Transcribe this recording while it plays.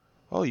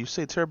Oh, you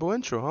say terrible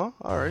intro, huh?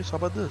 Alright, so how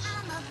about this?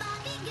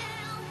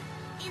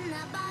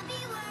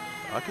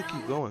 I could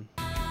keep going.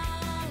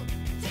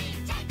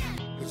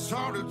 It's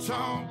hard to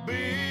talk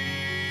big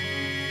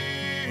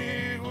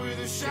with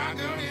a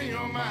shotgun in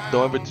your mouth.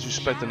 Don't ever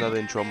disrespect another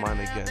intro of mine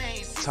again.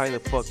 Tighten the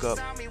fuck up.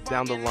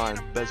 Down the line,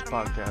 best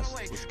podcast.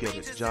 Let's get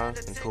it. Jon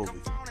and Colby.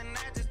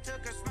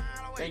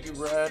 Thank you,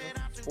 Brad,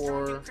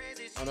 for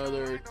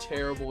another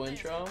terrible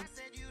intro.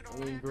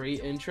 Great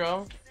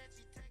intro.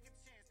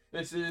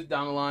 This is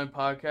Down the Line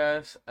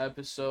Podcast,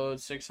 episode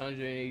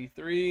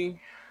 683.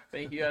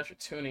 Thank you guys for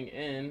tuning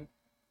in.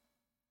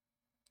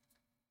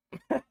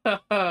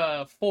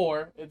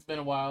 It's been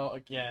a while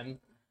again.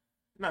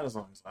 Not as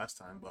long as last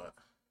time, but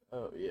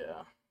Oh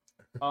yeah.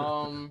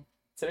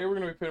 Today we're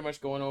gonna be pretty much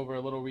going over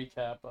a little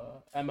recap.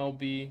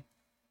 MLB.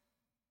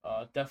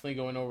 Definitely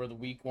going over the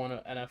week one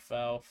of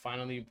NFL.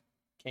 Finally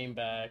came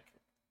back.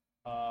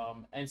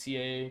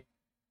 NCAA.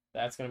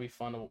 That's gonna be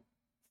fun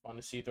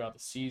to see throughout the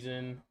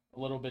season. A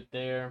little bit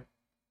there.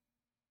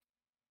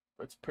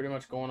 But it's pretty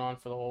much going on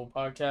for the whole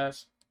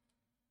podcast.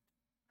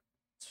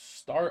 To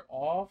start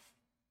off,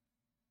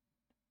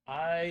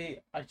 I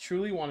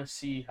truly want to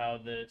see how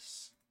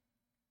this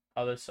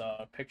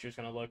picture is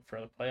gonna look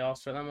for the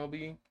playoffs for the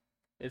MLB.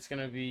 It's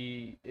gonna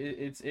be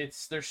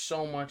it's there's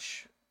so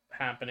much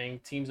happening.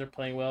 Teams are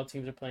playing well.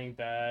 Teams are playing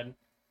bad.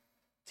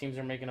 Teams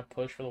are making a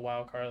push for the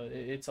wild card.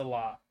 It's a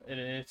lot, and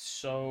it's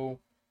so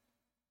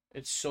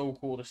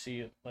cool to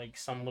see like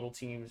some little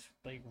teams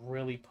like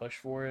really push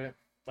for it.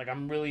 Like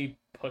I'm really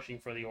pushing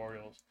for the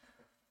Orioles.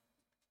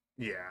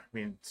 yeah, I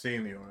mean,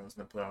 seeing the Orioles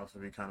in the playoffs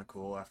would be kind of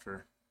cool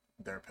after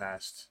their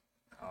past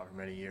however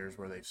many years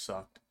where they've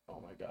sucked. Oh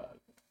my god,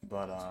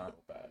 But so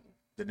bad.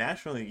 the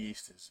National League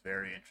East is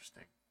very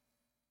interesting.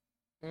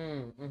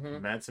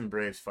 Mm-hmm. Mets and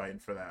Braves fighting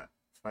for that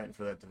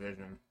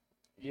division.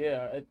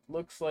 Yeah, it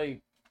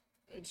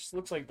just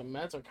looks like the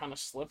Mets are kind of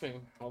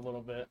slipping a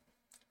little bit.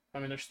 I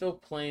mean, they're still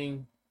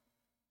playing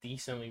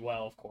decently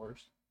well, of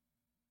course.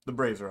 The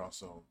Braves are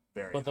also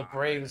very. But the hot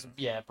Braves, right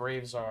yeah,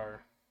 Braves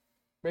are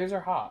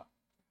hot.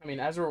 I mean,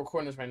 as we're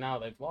recording this right now,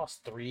 they've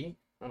lost 3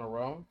 in a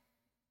row.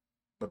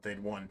 but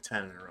they'd won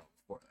 10 in a row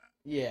before that.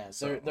 Yeah,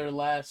 So- their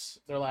last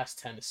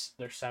 10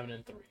 they're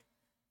 7-3,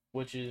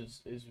 which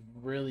is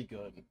really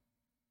good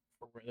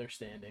for where they're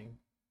standing.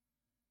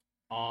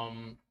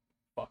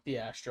 Fuck the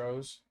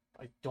Astros.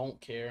 I don't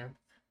care.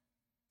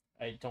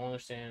 I don't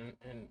understand,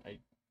 and I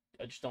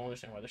just don't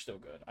understand why they're still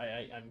good.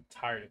 I'm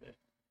tired of it.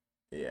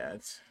 Yeah,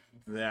 it's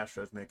the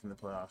Astros making the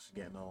playoffs is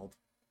getting old.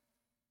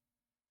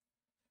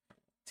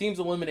 Teams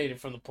eliminated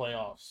from the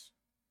playoffs.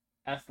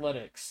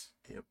 Athletics.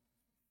 Yep.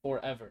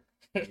 Forever.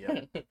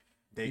 Yep.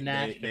 They need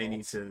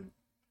Nationals. to.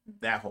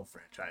 That whole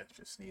franchise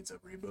just needs a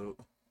reboot.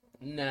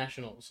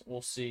 Nationals.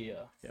 We'll see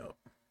ya. Yep.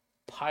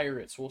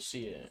 Pirates. We'll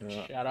see ya.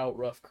 Yeah. Shout out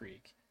Rough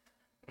Creek.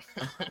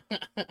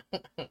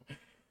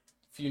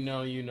 If you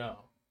know, you know.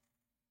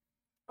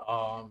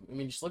 I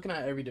mean, just looking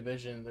at every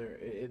division,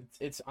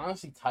 it's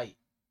honestly tight.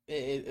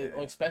 Yeah.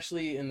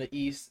 Especially in the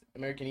East,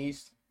 American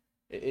East,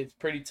 it's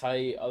pretty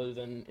tight. Other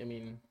than, I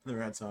mean, The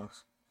Red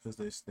Sox, because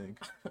they stink.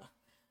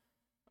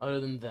 other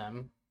than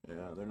them.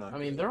 Yeah, they're not. I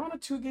mean, good. they're on a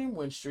 2-game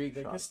win streak.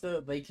 I Shut guess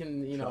they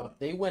can, Shut up.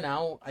 they win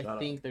out. I Shut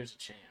think there's a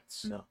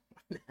chance. No.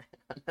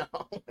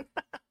 No.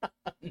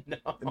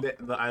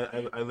 No.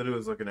 I literally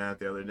was looking at it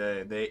the other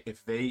day.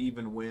 If they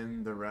even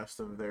win the rest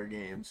of their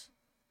games,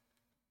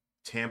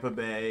 Tampa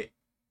Bay,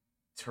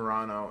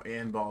 Toronto,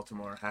 and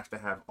Baltimore have to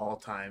have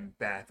all-time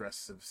bad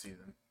rests of the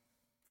season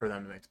for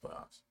them to make the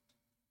playoffs.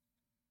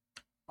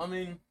 I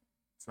mean,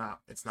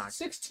 It's not.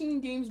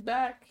 16 games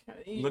back.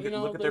 Look at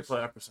their there's-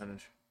 playoff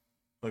percentage.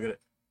 Look at it.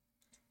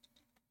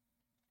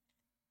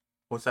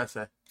 What's that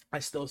say? I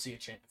still see a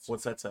chance.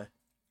 What's that say?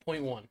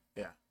 0.1.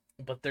 Yeah.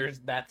 But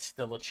that's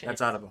still a chance.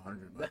 That's out of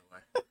 100, by the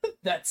way.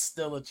 That's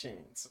still a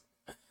chance.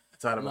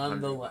 It's out of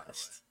 100.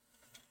 Nonetheless.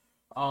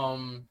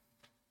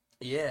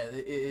 Yeah,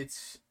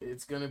 it's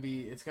gonna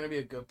be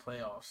a good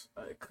playoffs,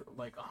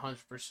 like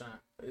 100%.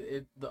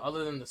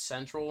 Other than the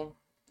Central,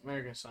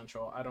 American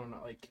Central, I don't know,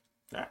 like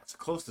Yeah, it's a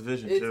close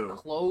division it's too.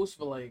 close,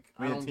 but like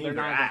I mean, the they're teams are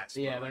not, ass,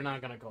 yeah, but, they're like-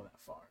 not gonna go that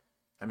far.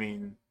 I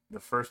mean, the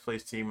first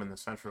place team in the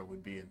Central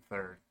would be in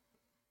third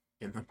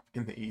in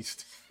the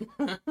East.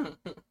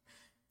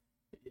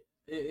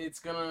 It's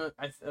gonna,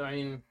 I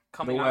mean, The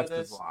coming out of West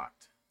is this,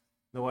 locked.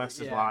 The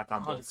West is yeah, locked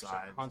on both 100%,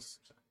 sides.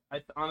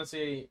 100%.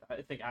 Honestly,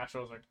 I think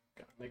Astros are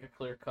gonna make a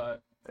clear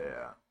cut.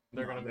 Yeah,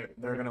 They're No, gonna make-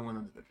 they're gonna win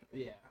the division.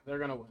 Yeah, they're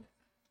gonna win it.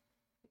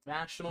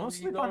 National Don't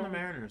sleep League, on the though,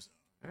 Mariners.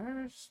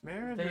 Mariners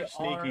They are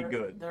sneaky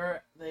good.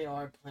 They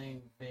are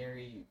playing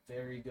very,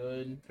 very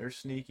good, They're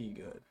sneaky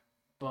good.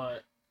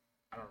 but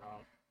I don't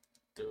know,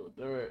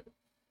 dude.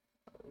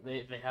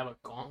 They have a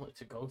gauntlet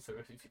to go through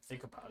if you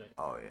think about it.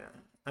 Oh yeah.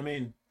 I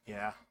mean,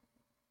 yeah.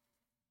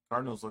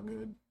 Cardinals look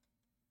good.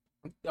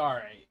 All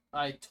right,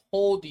 I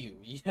told you.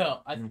 Yeah,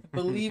 I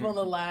believe on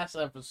the last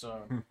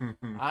episode,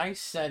 I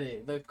said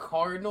it. The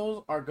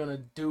Cardinals are gonna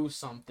do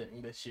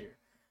something this year.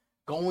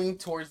 Going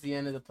towards the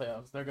end of the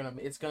playoffs,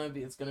 it's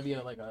gonna be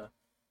like a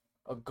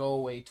a go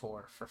away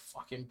tour for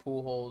fucking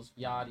Pujols,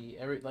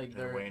 Yachty, And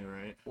they're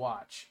Wainwright.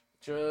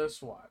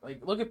 just watch.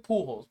 Like look at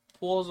Pujols.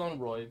 Pujols on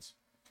roids.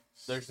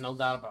 There's no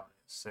doubt about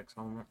it.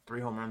 3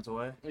 home runs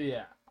away.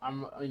 Yeah,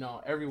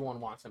 everyone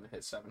wants him to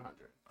hit 700.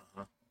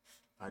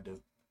 I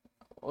do.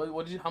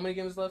 How many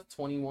games left?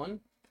 21?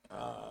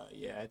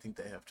 Yeah, I think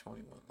they have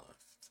 21 left.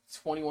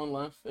 21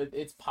 left.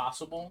 It's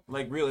possible.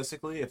 Like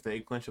realistically, if they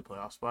clinch a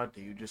playoff spot,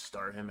 do you just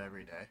start him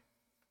every day,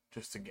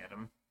 just to get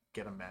him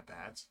at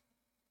bats?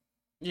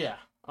 Yeah,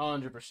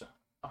 100%.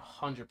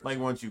 100%. Like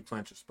once you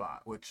clinch a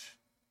spot, which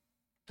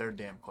they're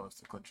damn close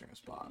to clinching a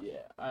spot.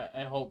 Yeah,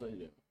 I hope they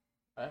do.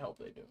 I hope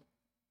they do.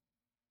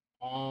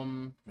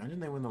 Imagine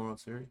they win the World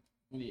Series.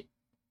 Yeah.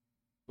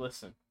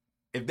 Listen.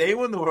 If they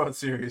win the World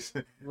Series,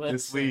 this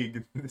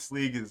Listen.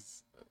 league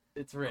is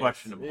It's rigged.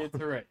 questionable. It's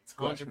rigged. It's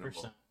questionable.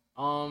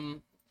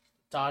 100%.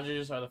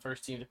 Dodgers are the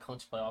first team to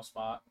clinch playoff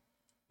spot.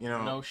 You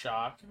know, No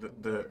shock.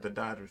 The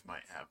Dodgers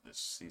might have this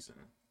season.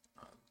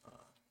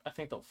 I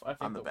think they'll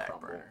on the back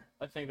crumble. burner.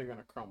 I think they're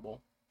gonna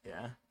crumble.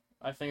 Yeah.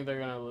 I think they're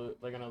gonna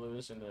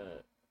lose in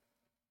the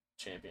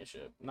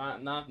championship. Not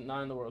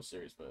in the World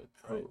Series, but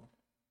Who?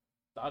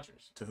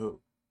 Dodgers. To who?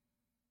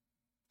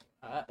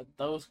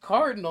 Those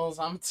Cardinals,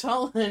 I'm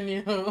telling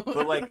you.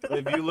 But like,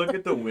 if you look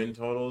at the win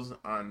totals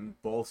on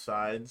both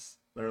sides,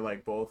 they're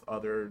like both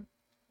other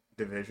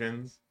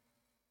divisions.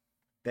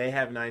 They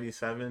have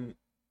 97.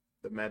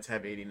 The Mets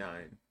have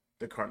 89.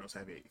 The Cardinals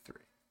have 83.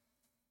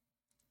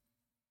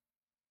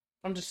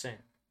 I'm just saying.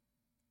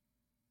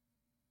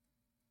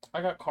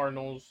 I got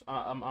Cardinals.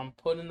 I'm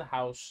putting the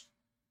house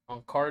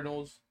on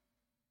Cardinals.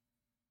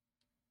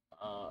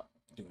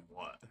 Doing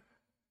what?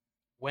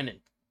 Winning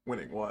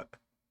Winning what?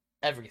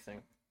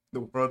 everything.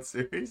 The World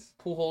Series?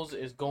 Pujols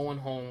is going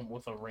home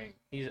with a ring.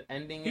 He's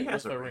ending He it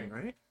has with a a ring,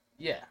 right?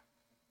 Yeah.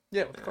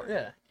 Yeah,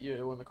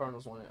 when the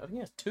Cardinals won it. I think he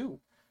has 2.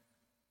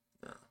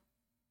 No.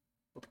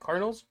 With the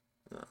Cardinals?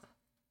 No.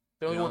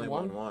 They only won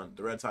won one? one.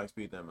 The Red Sox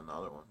beat them in the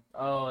other one.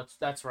 Oh,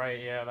 that's right.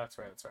 Yeah, that's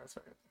right.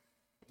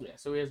 Yeah,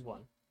 so he has 1.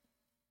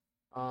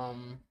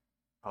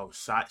 Oh,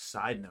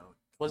 side note.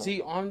 Was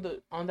he on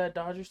that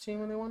Dodgers team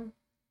when they won?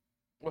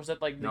 Or was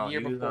that like the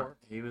year before?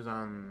 He was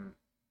on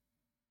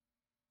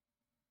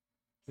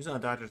the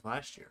Dodgers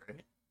last year,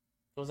 right?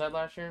 Was that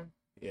last year?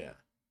 Yeah.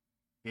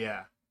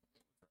 Yeah.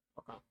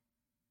 Okay.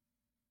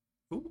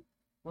 Who?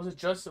 Was it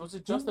just Who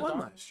the won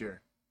Dodgers? last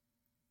year?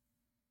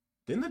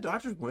 Didn't the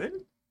Dodgers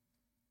win?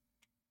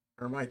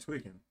 Or am I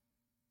tweaking?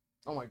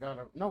 Oh my god.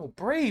 No,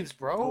 Braves,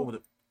 bro. Oh,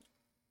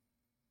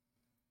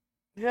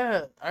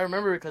 Yeah, I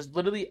remember because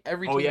literally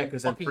every team in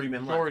because then fucking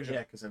Freeman left. Georgia. Yeah,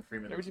 because then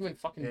Freeman Every team in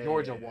fucking Yeah,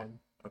 Georgia yeah. won.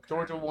 Okay.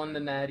 Georgia won the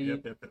Natty.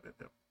 Yep.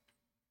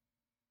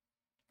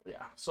 Yeah,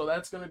 so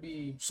that's gonna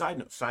be. Side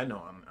note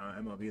on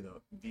MLB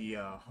though, the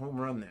home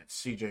run that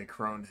CJ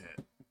Cron hit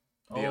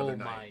the Oh other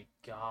night. my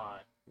god.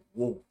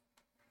 Whoa,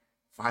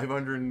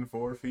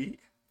 504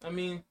 feet. I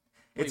mean,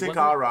 It's wait, in was it-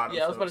 Colorado.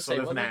 Yeah, I was about to so say,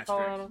 there's was an it asterisk,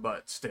 Colorado?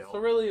 but still. So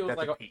really, it was that's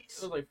like a it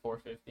piece. was like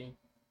 450.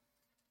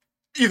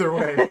 Either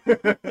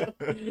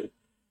way,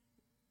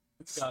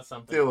 It's got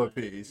something. still on a it.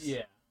 piece.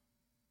 Yeah.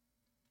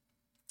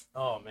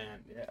 Oh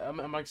man, yeah,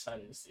 I'm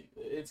excited to see.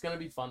 It's gonna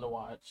be fun to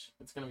watch.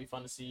 It's gonna be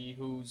fun to see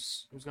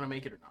who's gonna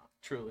make it or not.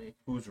 Truly.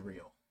 Who's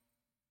real?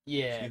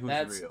 Yeah, See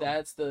who's real.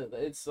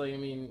 it's like, I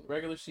mean,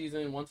 regular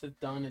season, once it's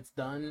done, it's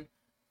done.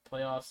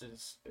 Playoffs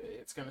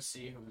it's gonna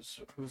see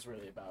who's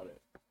really about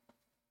it.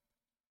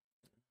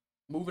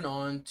 Moving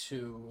on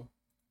to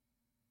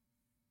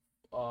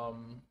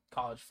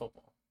college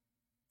football.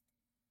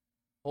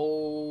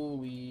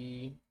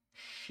 Holy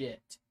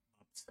shit.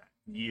 Upset.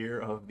 Year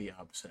of the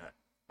upset.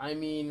 I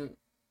mean,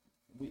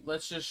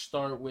 let's just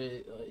start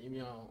with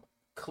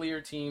clear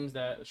teams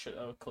that should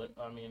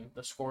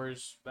the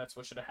scores, that's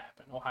what should have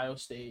happened. Ohio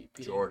State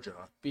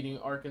beating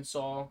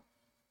Arkansas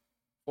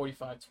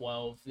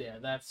 45-12. Yeah,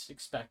 that's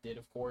expected,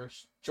 of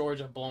course.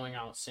 Georgia blowing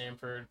out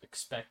Samford,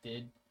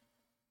 expected.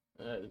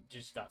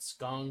 Just got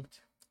skunked.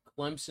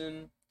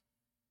 Clemson's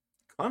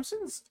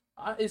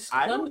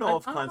I don't know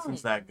if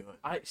Clemson's that good.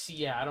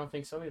 Yeah, I don't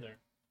think so either.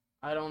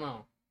 I don't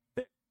know.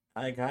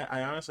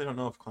 I honestly don't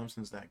know if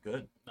Clemson's that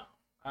good. No.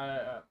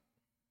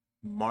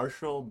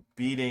 Marshall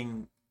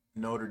beating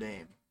Notre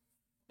Dame.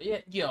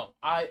 Yeah,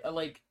 I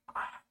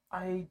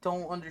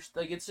don't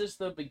understand. Like, it's just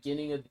the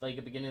beginning of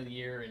the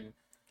year, and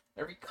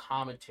every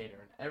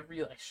commentator and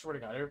I swear to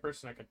God, every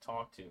person I could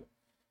talk to,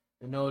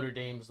 the Notre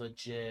Dame's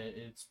legit.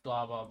 It's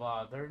blah blah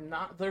blah.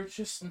 They're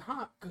just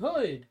not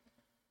good.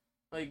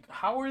 Like,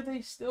 how are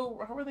they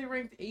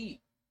ranked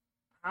 8?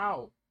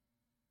 How?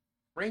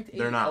 Ranked 8.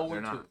 They're not. 0-2.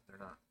 They're not.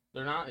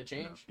 They're not? It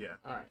changed? No, yeah.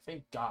 Alright,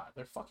 thank God.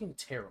 They're fucking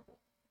terrible.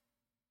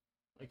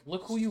 Like,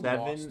 look who you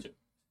lost to.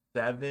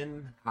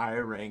 7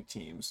 higher ranked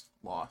teams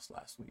lost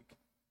last week.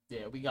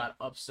 Yeah, we got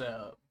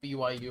upset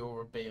BYU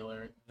over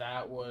Baylor.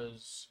 That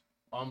was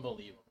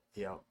unbelievable.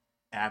 Yep.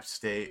 App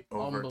State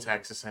over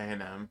Texas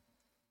A&M.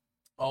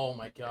 Oh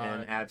my God.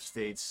 And App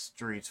State's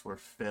streets were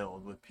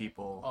filled with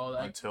people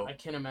until I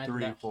can't imagine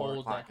 3, that 4 whole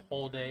o'clock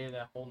day,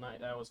 that whole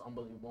night. That was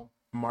unbelievable.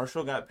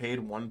 Marshall got paid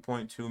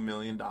 $1.2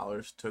 million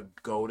to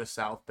go to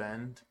South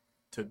Bend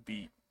to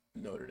beat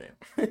Notre Dame.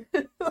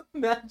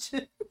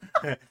 Imagine.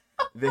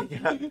 They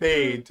got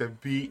paid to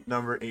beat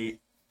number 8.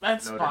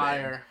 That's Notre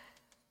fire.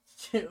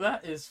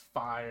 That is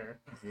fire.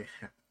 Yeah.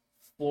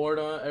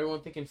 Florida,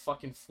 everyone thinking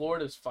fucking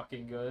Florida's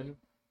fucking good.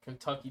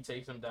 Kentucky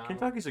takes them down.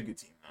 Kentucky's a good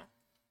team,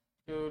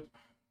 though. Dude,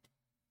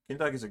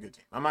 Kentucky's a good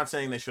team. I'm not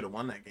saying they should have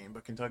won that game,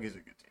 but Kentucky's a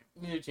good team.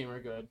 neither team are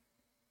good.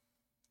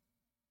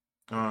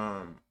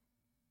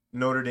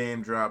 Notre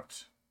Dame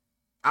dropped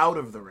out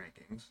of the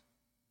rankings.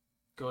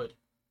 Good.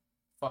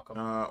 Fuck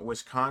them.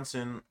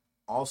 Wisconsin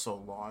also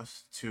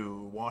lost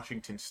to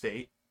Washington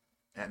State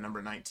at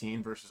number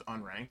 19 versus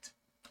unranked.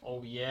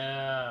 Oh,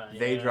 yeah.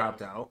 They yeah.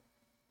 dropped out.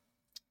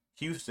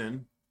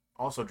 Houston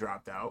also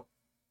dropped out.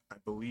 I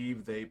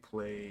believe they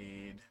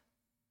played...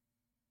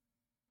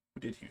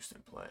 Who did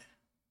Houston play?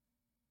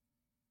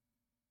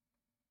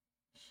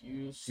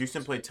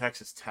 Houston played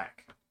Texas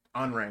Tech,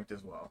 unranked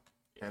as well,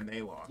 and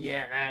they lost.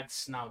 Yeah,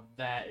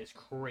 that is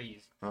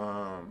crazy.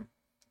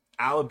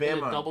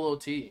 Alabama... Double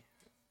OT.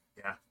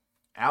 Yeah.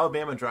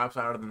 Alabama drops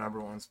out of the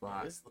number 1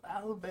 spot. Is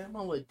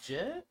Alabama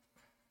legit?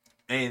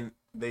 And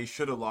they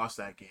should have lost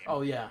that game.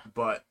 Oh, yeah.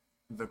 But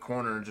the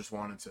corner just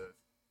wanted to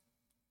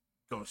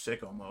go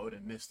sicko mode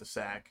and miss the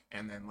sack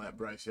and then let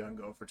Bryce Young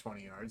go for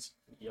 20 yards.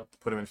 Yep.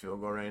 Put him in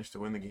field goal range to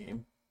win the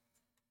game.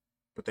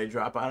 But they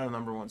drop out of the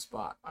number 1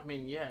 spot. I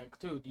mean, yeah,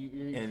 dude,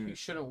 you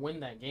shouldn't win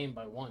that game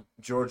by 1.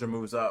 Georgia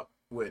moves up,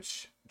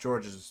 which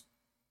Georgia's...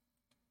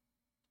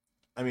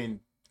 I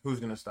mean, who's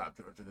going to stop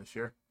Georgia this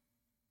year?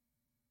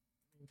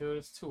 Dude,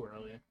 it's too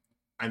early.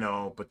 I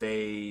know, but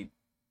week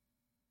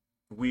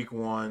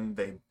 1,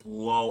 they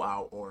blow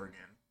out Oregon.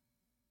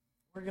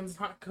 Oregon's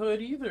not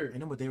good either. I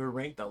know, but they were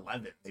ranked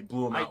 11. They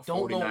blew them out. I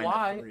don't know 49-3.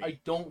 why. I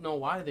don't know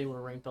why they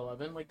were ranked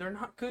 11. Like, they're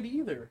not good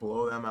either.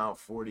 Blow them out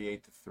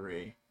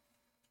 48-3.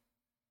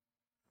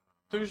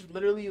 There's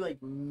literally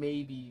like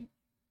maybe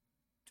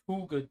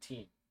 2 good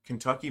teams.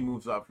 Kentucky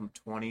moves up from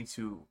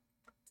 22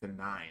 to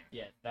 9.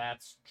 Yeah,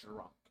 that's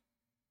drunk.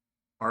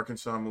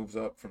 Arkansas moves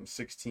up from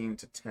 16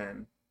 to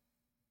 10.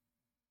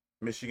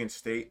 Michigan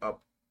State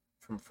up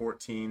from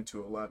 14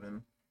 to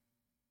 11.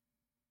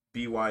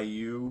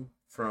 BYU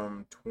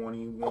from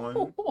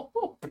 21.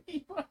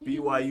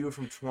 BYU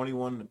from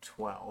 21 to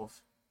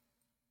 12.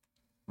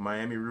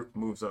 Miami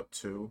moves up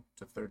 2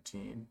 to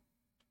 13.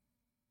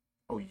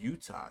 Oh,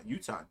 Utah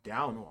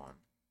down 1.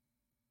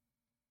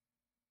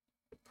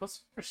 Put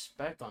some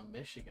respect on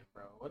Michigan,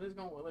 bro. What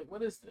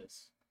is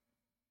this?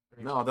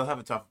 No, they'll have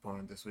a tough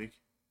opponent this week.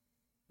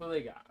 What do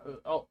they got?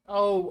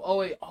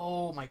 Wait.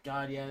 Oh my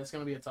God, yeah, it's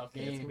gonna be a tough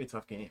game. Yeah, it's gonna be a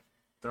tough game.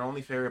 They're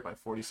only favored by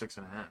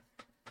 46.5.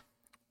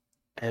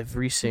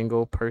 Every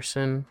single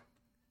person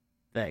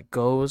that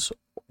goes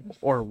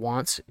or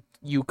wants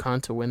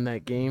UConn to win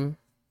that game,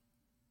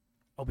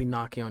 I'll be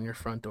knocking on your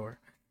front door.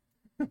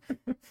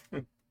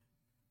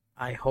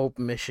 I hope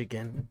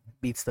Michigan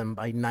beats them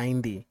by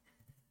 90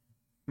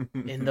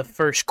 in the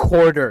first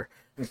quarter.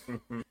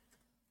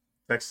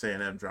 Texas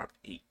A&M dropped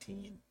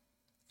 18,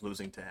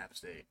 losing to App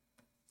State.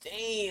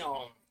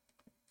 Damn.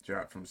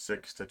 Dropped from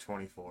 6 to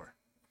 24.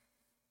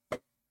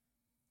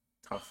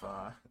 Tough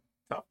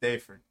day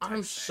for Texas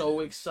I'm so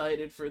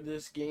excited for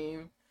this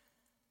game.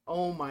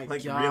 Oh my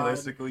God.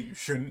 Realistically, you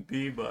shouldn't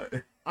be,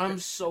 but I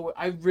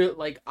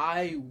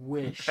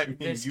wish I mean,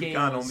 this UConn game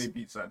was... only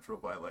beat Central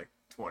by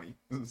 20.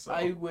 So.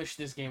 I wish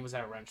this game was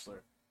at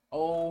Rensselaer.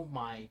 Oh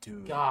my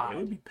God. It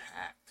would be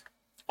packed.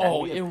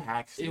 Oh, it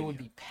would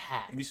be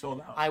packed. It'd be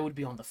sold out. I would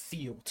be on the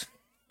field.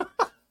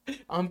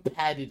 I'm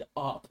padded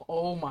up.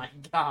 Oh my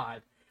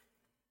God.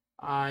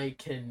 I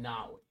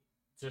cannot wait.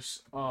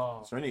 Just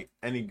Is there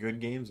any good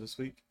games this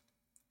week?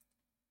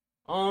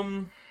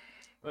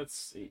 Let's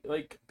see.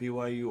 Like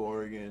BYU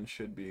Oregon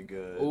should be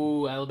good.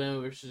 Oh,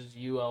 Alabama versus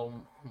UL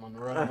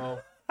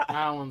Monroe.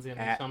 That one's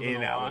gonna be something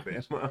in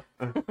Alabama.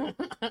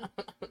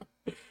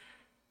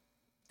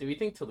 Do we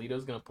think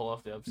Toledo's gonna pull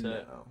off the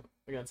upset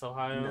against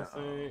Ohio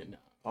State? No.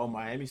 Oh,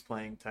 Miami's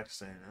playing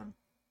Texas A&M.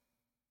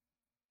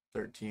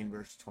 13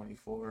 versus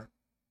 24.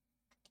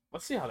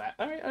 Let's see how that.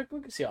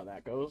 We can see how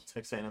that goes.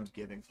 Texas A&M's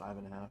giving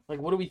 5.5. Like,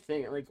 what do we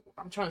think? Like,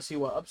 I'm trying to see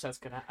what upsets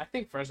could happen. I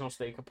think Fresno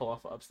State could pull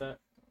off an upset.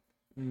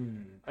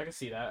 I can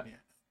see that. Yeah.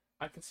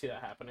 I can see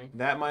that happening.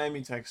 That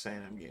Miami Texas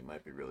A&M game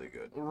might be really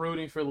good.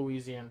 Rooting for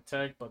Louisiana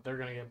Tech, but they're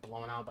gonna get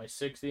blown out by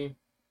 60.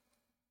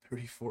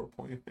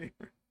 34-point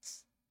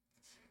favorites.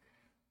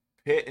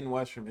 Pitt and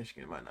Western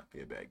Michigan might not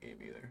be a bad game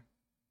either.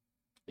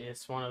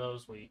 It's one of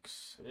those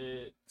weeks.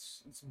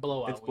 It's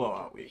blowout. It's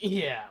blowout week.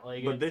 Yeah,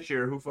 but this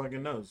year, who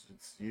fucking knows?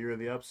 It's year of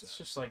the upset. It's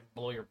just like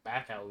blow your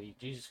back out week.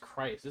 Jesus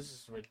Christ, this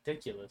is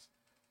ridiculous.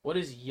 What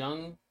is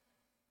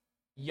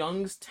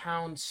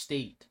Youngstown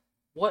State?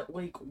 What,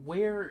 like,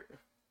 where?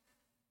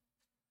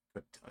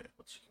 Couldn't tell you.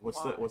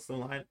 What's the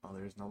line? Oh,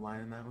 there's no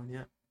line in that one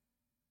yet.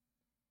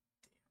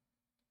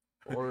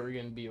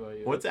 Oregon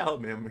BYU. What's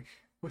Alabama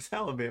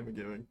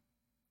giving?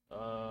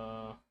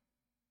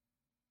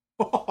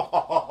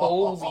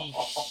 Holy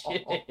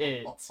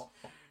shit.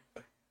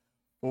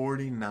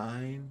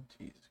 49.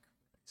 Jesus.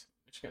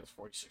 Michigan's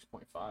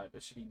 46.5.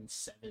 It should be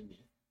 70.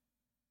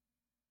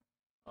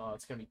 Oh,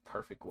 it's gonna be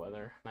perfect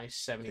weather. Nice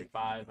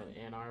 75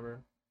 in Ann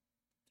Arbor.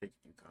 Take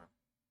UConn.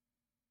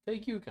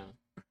 Take UConn.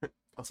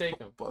 Take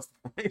them. Plus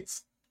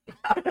points.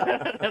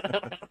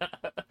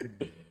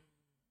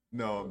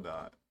 No, I'm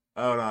not.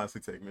 I would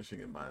honestly take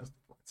Michigan minus the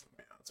points.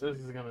 This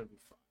is gonna be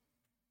fun.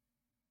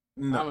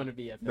 No, I'm gonna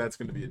be at that's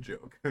gonna be a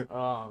joke.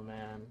 Oh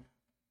man.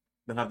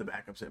 They'll have the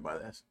backups in by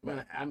this.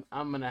 I'm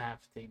gonna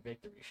have to take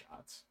victory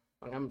shots.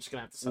 Like, I'm just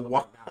gonna have to settle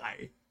Why? now.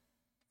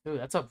 Dude,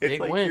 that's a It's big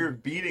like win. you're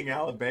beating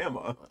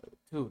Alabama.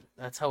 Dude,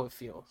 that's how it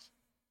feels.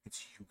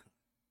 It's UConn.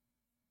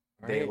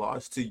 Right? They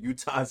lost to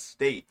Utah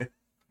State.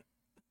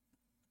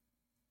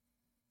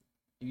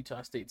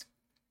 Utah State's.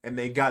 And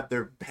they got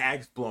their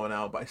bags blown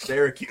out by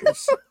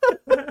Syracuse.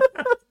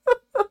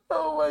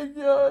 Oh my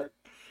god.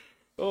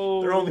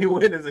 Oh, Their only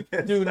win is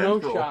against dude,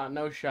 Central.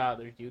 no shot.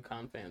 There's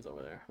UConn fans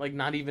over there. Like,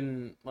 not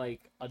even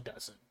like a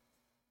dozen.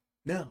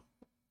 No.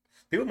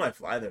 People might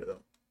fly there though.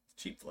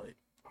 It's a cheap flight.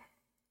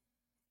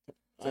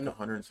 It's like I know.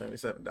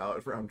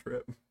 $177 round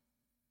trip.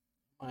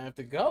 I have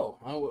to go.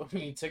 I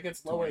mean,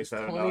 tickets low as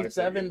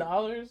 $27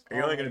 $27.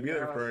 You're only gonna be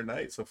there for a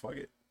night, so fuck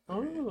it.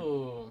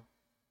 Oh.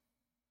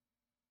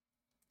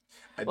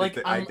 I Like,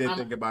 did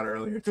think about it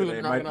earlier Dude,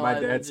 today. not My gonna lie,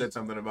 dad that said just-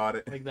 something about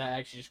it. Like, that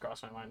actually just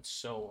crossed my mind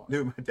so hard.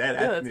 Dude, my dad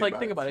Yeah, asked it's me like, about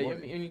think it about this it.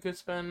 morning. And you could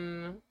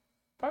spend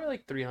probably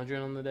like 300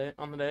 on the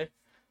day.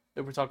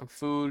 If we're talking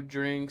food,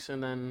 drinks,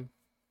 and then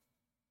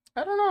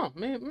I don't know,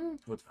 maybe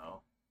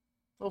Hotel.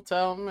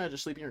 hotel. I'm gonna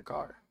just sleep in your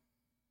car.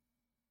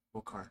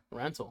 What car?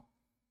 Rental.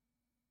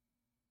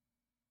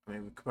 I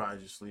mean, we could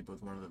probably just sleep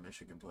with one of the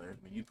Michigan players.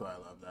 I mean, you'd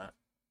probably love that.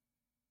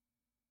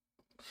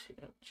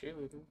 Yeah,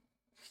 cheerleader.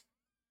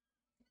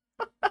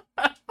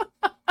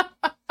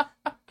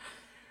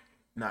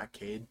 Not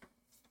Cade.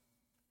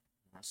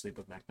 I'll sleep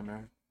with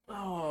McNamara.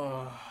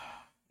 Oh,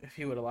 if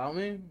he would allow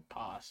me,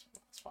 pause.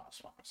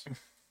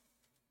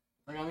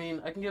 Like, I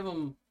mean, I can give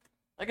him.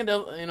 I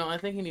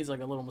think he needs like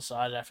a little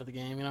massage after the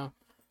game. A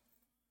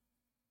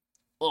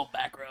little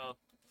back rub.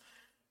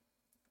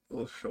 A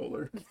little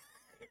shoulder.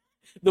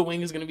 The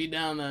wing is gonna be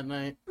down that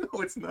night.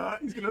 No, it's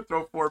not. He's gonna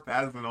throw 4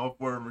 passes and all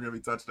 4 of them are gonna be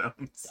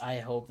touchdowns. I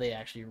hope they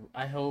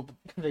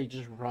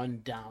just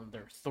run down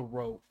their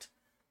throat.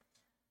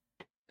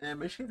 Yeah,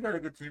 Michigan's got a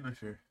good team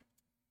this year.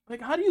 Like,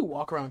 how do you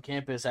walk around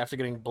campus after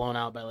getting blown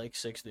out by like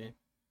 60?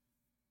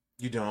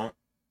 You don't.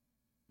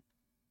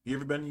 You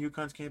ever been to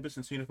UConn's campus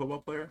and seen a football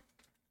player?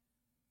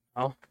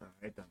 Oh. All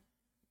right then.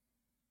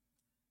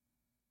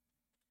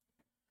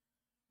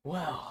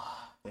 Well,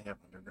 They have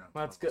underground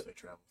That's tunnels good. they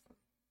travel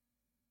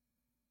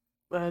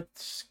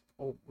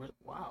through.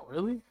 wow,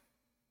 really?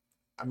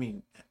 I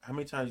mean, how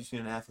many times have you seen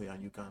an athlete on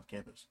UConn's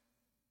campus?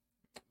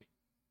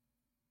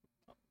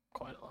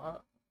 Quite a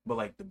lot. But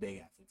like the big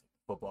athletes, like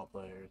football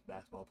players,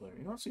 basketball players,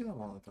 you don't see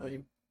them all the I time.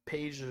 mean,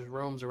 Paige just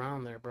roams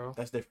around there, bro.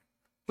 That's different.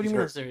 What do She's you mean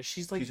hurt. that's there?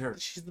 She's like, She's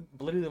hurt. she's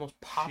literally the most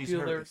She's hurt.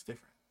 popular It's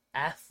different.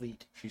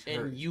 athlete She's in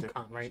hurt. It's UConn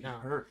different. right She's now.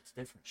 hurt. It's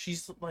different.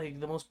 She's like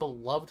the most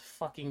beloved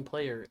fucking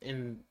player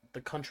in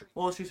the country.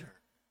 Well, she's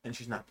hurt, and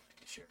she's not playing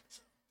this year.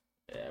 So.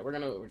 Yeah, we're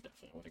definitely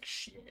like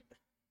shit.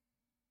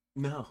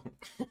 No,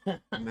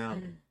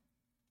 no.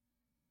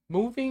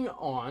 Moving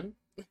on.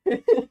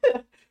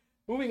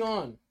 Moving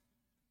on.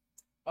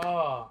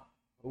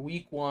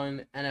 Week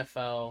 1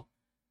 NFL.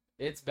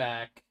 It's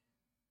back.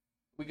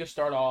 We could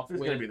start off This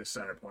is with gonna be the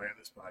center point of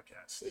this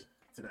podcast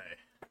today.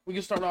 we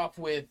can start off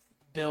with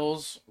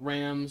Bills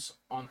Rams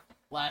on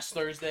last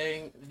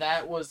Thursday.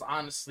 That was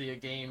honestly a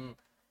game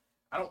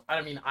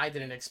I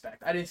didn't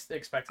expect. I didn't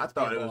expect it I to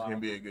thought be a it was blowout.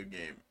 gonna be a good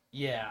game.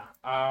 Yeah.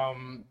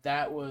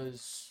 That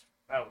was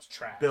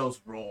trash. Bills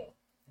roll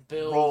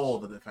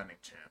the defending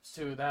champs,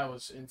 Dude, that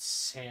was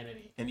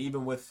insanity. and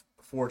even with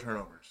 4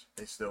 turnovers,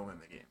 they still win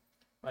the game.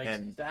 Like,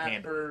 And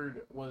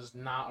Stafford was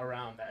not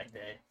around that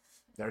day.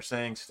 They're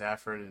saying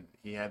Stafford,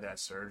 he had that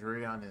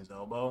surgery on his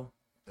elbow.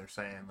 They're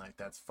saying like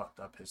that's fucked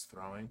up his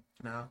throwing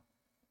now.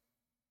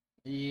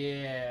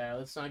 Yeah,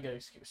 let's not get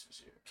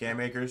excuses here. Cam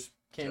Akers,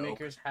 Cam joke.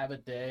 Akers have a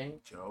day.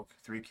 Joke.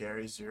 3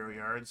 carries, 0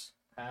 yards.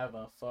 Have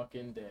a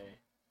fucking day.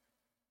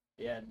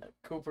 Yeah,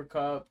 Cooper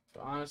Kupp,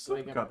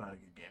 honestly, Cooper Kupp had a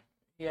good game.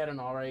 he had an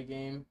alright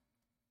game.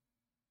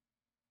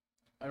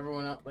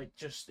 Everyone else,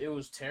 it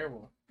was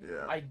terrible.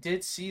 Yeah. I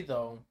did see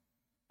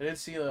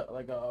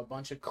a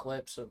bunch of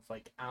clips of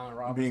like Allen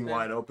Robinson Being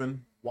wide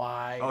open.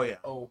 wide Oh, yeah.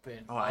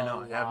 open. Oh, I know.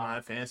 A I have him on lot.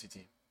 a fantasy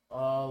team.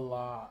 A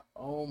lot.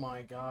 Oh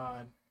my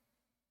god.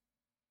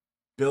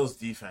 Bills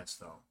defense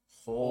though.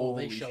 Oh,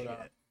 they Holy showed shit.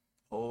 up.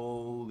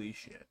 Holy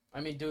shit. I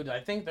mean, dude, I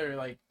think they're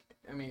I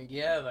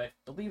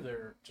believe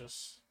they're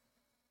just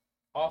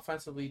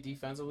offensively,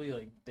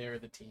 defensively, they're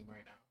the team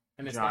right now.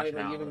 And it's Josh not even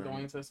Allen.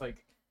 going to this,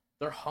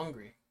 they're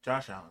hungry.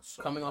 Josh Allen's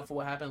so Coming good. off of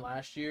what happened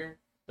last year,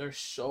 they're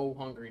so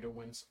hungry to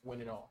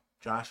win it all.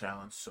 Josh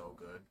Allen's so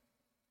good.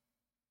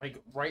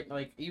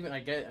 Even I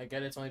get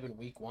it's only been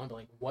week 1,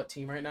 but what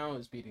team right now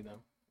is beating them?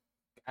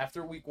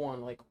 After week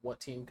 1, what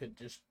team could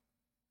just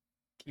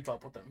keep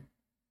up with them?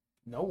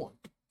 No one.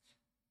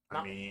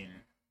 I mean,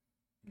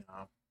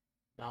 no.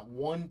 Not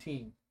one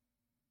team.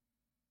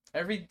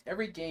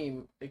 Every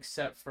game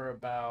except for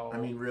about. I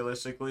mean,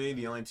 realistically,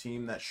 the only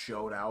team that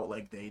showed out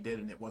like they did,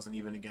 and it wasn't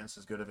even against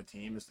as good of a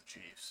team, is the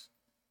Chiefs.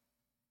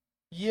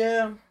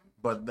 Yeah.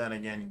 But then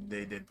again,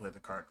 they did play the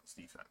Cardinals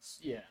defense.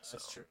 Yeah,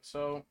 that's true.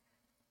 So.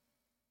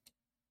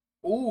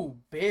 Ooh,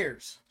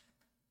 Bears.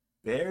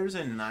 Bears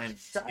and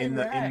Niners in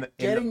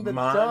getting the the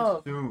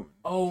monsoon. dub.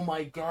 Oh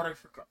my god, I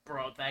forgot,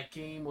 bro. That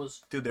game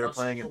was. Dude, they were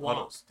playing in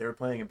puddles. They were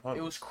playing in puddles.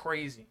 It was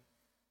crazy.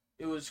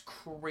 It was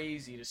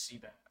crazy to see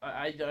that.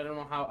 I don't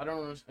know how. I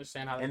don't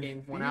understand how the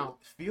game went out.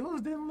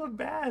 Fields didn't look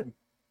bad.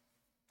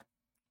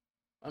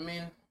 I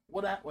mean,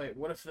 what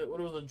if it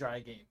was a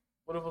dry game?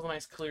 What if it was a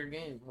nice clear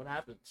game? What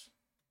happens?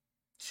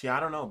 See, I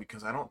don't know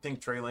because I don't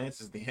think Trey Lance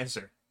is the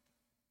answer.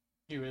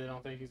 You really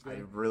don't think he's good?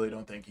 I really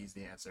don't think he's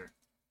the answer.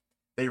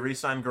 They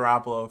re-signed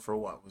Garoppolo for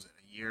what was it?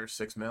 A year,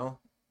 $6 million?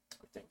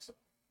 I think so.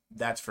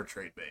 That's for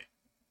trade bait.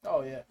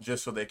 Oh yeah.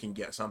 Just so they can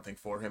get something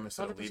for him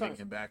instead 100%. of leaving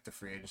him back to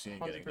free agency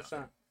and getting 100%.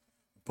 nothing.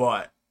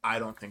 But I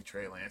don't think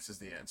Trey Lance is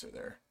the answer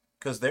there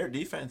because their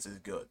defense is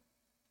good.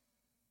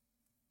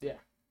 Yeah.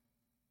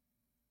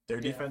 Their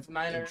defense.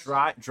 Niners.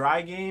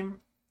 Dry game.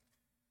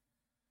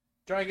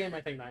 Dry game. I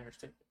think Niners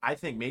take. I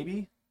think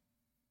maybe.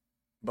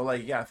 But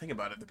like, yeah, think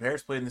about it. The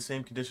Bears played in the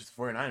same conditions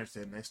the 49ers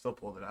did, and they still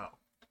pulled it out.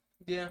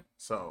 Yeah.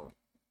 So,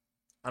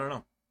 I don't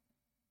know.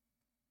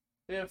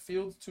 Yeah,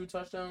 Fields 2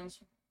 touchdowns.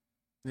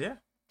 Yeah.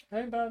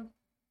 Ain't bad.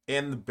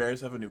 And the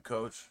Bears have a new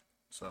coach,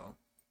 so.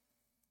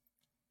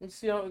 Let's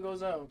see how it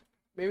goes out.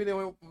 Maybe they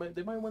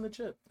might win the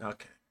chip.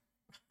 Okay.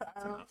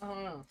 I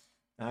don't know.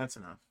 That's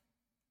enough.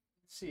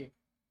 Let's see.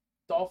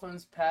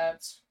 Dolphins,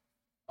 Pats.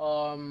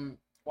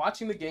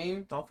 Watching the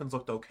game. Dolphins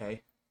looked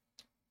okay.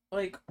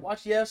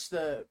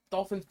 The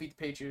Dolphins beat the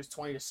Patriots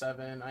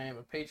 20-7. I am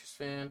a Patriots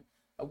fan.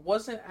 I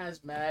wasn't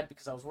as mad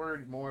because I was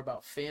worried more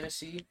about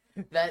fantasy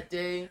that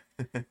day,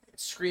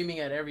 screaming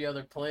at every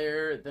other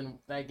player than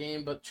that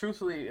game. But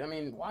truthfully, I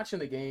mean, watching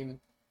the game,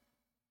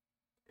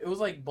 it was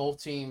like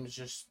both teams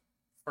just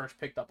first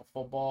picked up a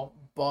football.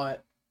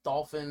 But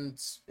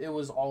Dolphins, it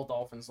was all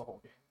Dolphins the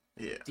whole game.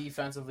 Yeah.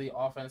 Defensively,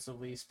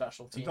 offensively,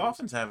 special teams. The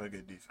Dolphins have a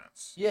good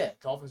defense. Yeah,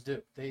 Dolphins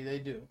do. They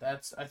do.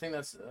 I think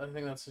that's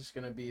just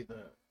gonna be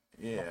the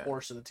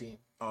horse of the team.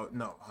 Oh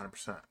no,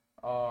 100%.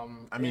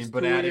 I mean,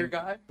 but adding your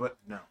guy? But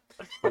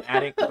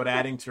adding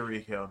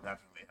Tariq Hill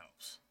definitely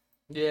helps.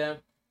 Yeah,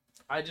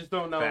 I just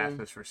don't know.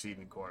 Fastest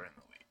receiving core in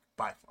the league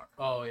by far.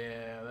 Oh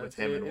yeah, with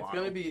him and it's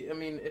Waddle. gonna be. I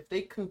mean, if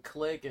they can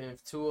click and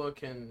if Tua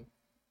can.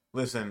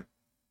 Listen,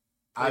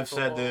 I've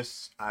said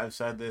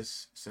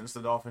this since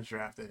the Dolphins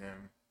drafted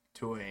him.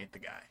 Tua ain't the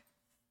guy.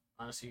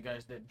 Honestly, you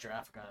guys did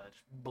draft a guy that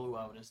just blew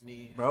out his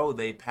knee. Bro,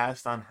 they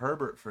passed on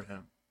Herbert for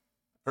him.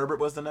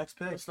 Herbert was the next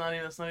pick. That's not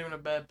even a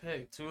bad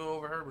pick. Tua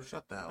over Herbert.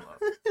 Shut the hell up.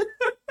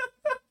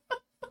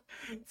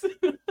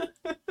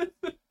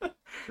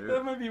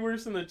 That might be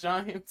worse than the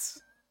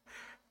Giants.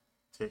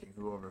 Taking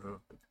who over who?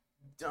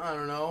 I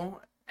don't know.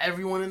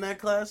 Everyone in that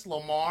class,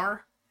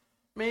 Lamar,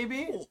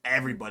 maybe.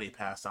 Everybody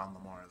passed on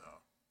Lamar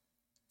though.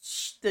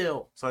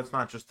 Still, so it's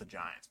not just the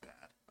Giants bad.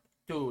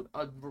 Dude,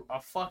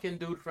 a fucking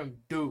dude from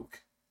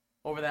Duke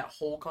over that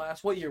whole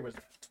class. What year was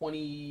that?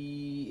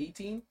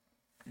 2018?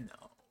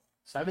 No.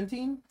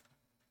 17?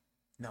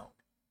 No.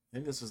 I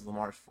think this is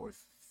Lamar's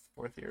fourth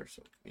year,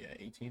 so yeah,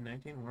 18,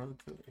 19, one of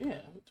the two.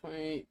 Yeah,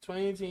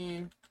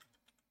 2018.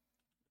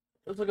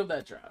 Let's look up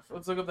that draft.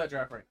 Right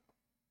now.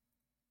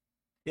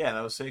 Yeah,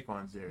 that was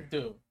Saquon's year.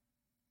 Dude.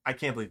 I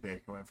can't believe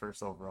Baker went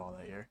first overall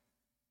that year.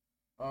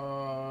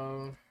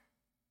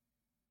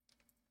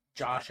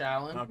 Josh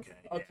Allen.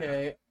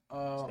 Okay.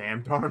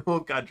 Sam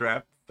Darnold got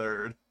drafted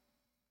third.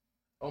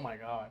 Oh my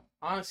god.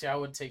 Honestly, I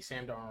would take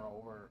Sam Darnold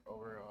over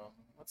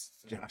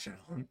Josh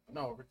Allen?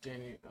 No, over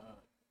Danny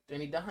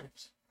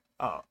Dimes.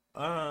 Oh,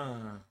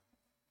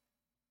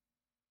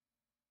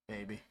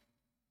 maybe.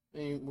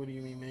 What do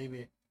you mean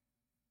maybe?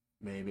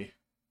 Maybe.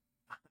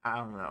 I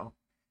don't know.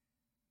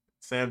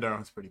 Sam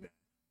Darnold's pretty bad.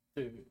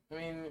 Dude, I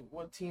mean,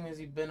 what team has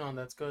he been on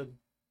that's good?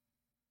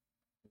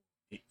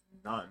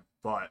 None,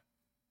 but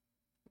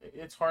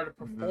it's hard to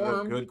perform.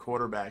 The good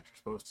quarterbacks are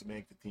supposed to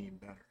make the team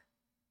better.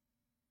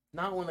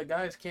 Not when the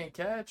guys can't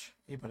catch.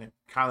 Yeah, but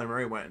Kyler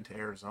Murray went into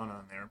Arizona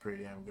and they were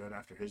pretty damn good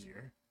after his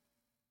year.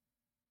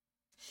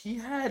 He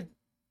had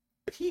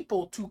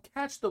people to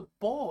catch the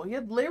ball. He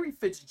had Larry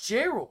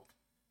Fitzgerald.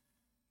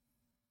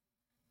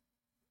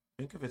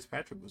 I think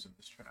Fitzpatrick was in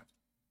this draft.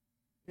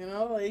 You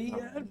know, he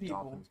had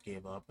people. Dolphins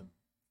gave up and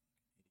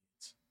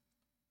idiots.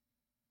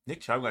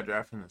 Nick Chubb got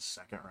drafted in the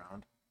second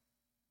round.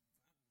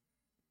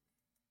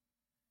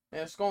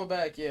 Yeah, it's going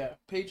back, yeah.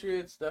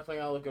 Patriots, definitely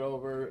gotta look it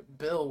over.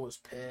 Bill was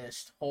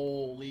pissed.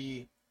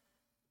 Holy.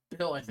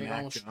 Bill, I think,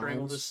 almost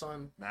strangled his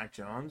son. Mac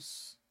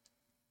Jones,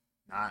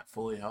 not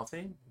fully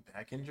healthy.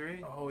 Back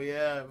injury. Oh,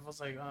 yeah. It was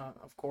like,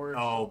 of course.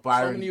 Oh,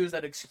 Byron. Someone used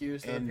that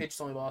excuse. The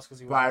Patriots only lost because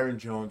he was. Byron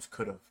Jones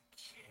could have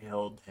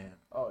killed him.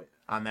 Oh, yeah.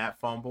 On that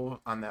fumble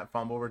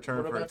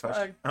return for a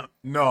touchdown. Flag.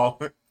 No.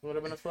 Would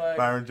have been a flag.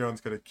 Byron Jones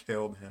could have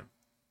killed him.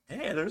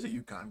 Hey, there's a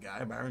UConn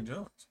guy, Byron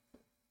Jones.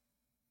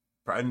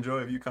 Pride and joy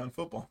of UConn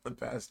football the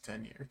past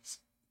 10 years.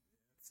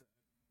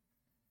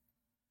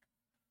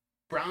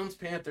 Browns,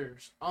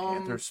 Panthers.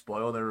 Panthers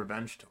spoil their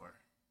revenge tour.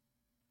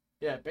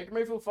 Yeah, Baker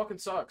Mayfield fucking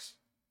sucks.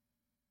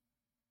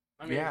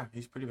 I mean, Yeah,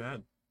 he's pretty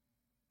bad.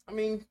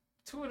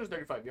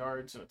 235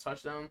 yards and a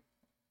touchdown.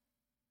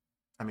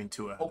 I mean,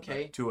 Tua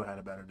had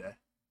a better day.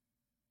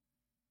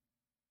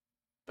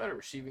 Better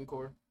receiving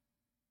core.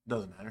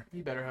 Doesn't matter.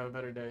 He better have a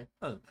better day.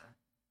 Doesn't matter.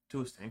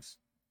 Tua stinks.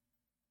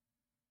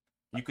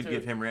 You could Dude.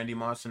 give him Randy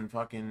Moss and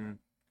fucking...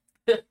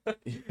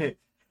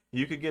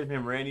 You could give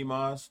him Randy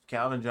Moss,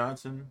 Calvin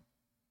Johnson,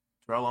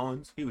 Terrell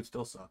Owens. He would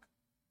still suck.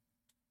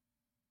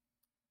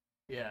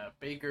 Yeah,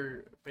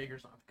 Baker's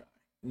not the guy.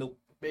 Nope.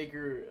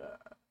 Baker,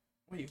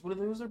 wait,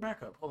 who's their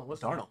backup? Hold on,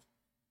 what's Darnold.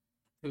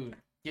 Dude,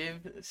 give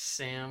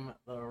Sam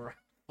the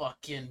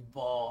fucking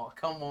ball.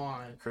 Come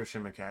on.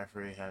 Christian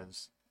McCaffrey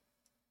has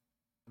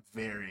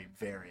very,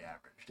 very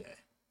average day.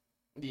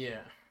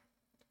 Yeah.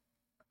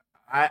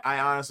 I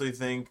honestly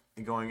think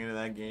going into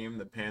that game,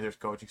 the Panthers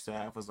coaching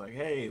staff was like,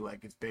 hey,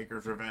 like, it's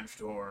Baker's revenge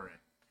tour.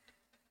 And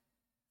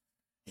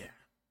yeah.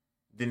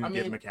 Didn't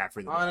give McCaffrey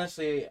the ball.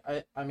 Honestly,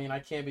 I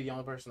can't be the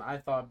only person. I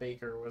thought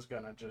Baker was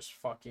going to just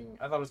fucking...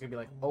 I thought it was going to be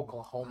like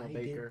Oklahoma I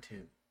Baker. did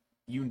too.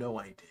 You know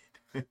I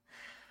did.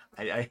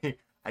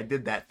 I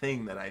did that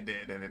thing that I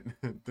did, and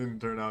it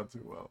didn't turn out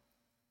too well.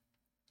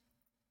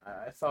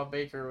 I thought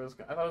it was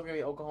going to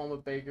be Oklahoma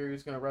Baker. He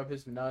was going to rub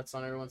his nuts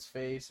on everyone's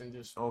face and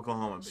just...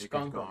 Oklahoma Baker's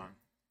skunk 'em. gone.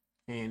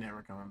 He ain't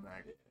never coming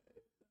back.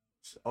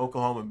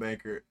 Oklahoma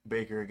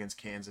Baker against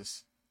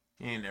Kansas.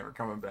 He ain't never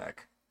coming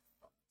back.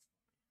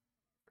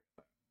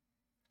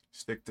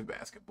 Stick to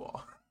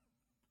basketball.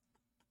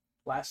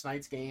 Last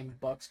night's game,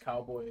 Bucks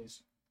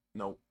Cowboys.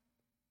 Nope.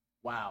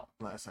 Wow.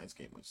 Last night's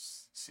game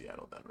was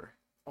Seattle Denver.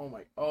 Oh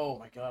my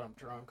God, I'm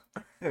drunk.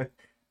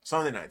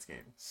 Sunday night's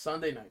game.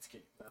 Sunday night's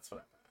game. That's what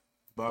I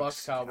meant.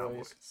 Bucks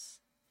Cowboys.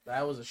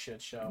 That was a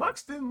shit show.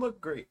 Bucks didn't look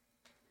great.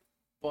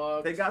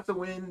 They got the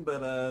win,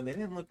 but they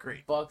didn't look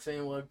great. Bucks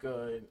ain't look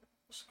good.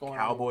 Scoring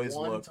Cowboys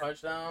one look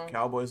touchdown.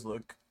 Cowboys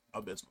look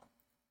abysmal.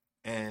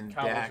 And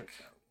Cowboys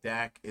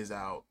Dak is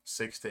out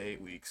 6 to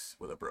 8 weeks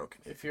with a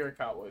broken hip. If you're a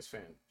Cowboys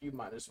fan, you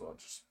might as well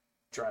just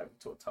drive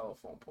to a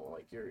telephone pole.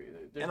 Like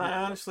And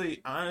I honestly,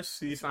 I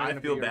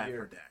feel bad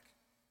for Dak.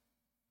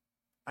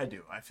 I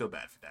do. I feel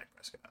bad for Dak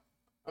Prescott.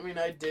 I mean,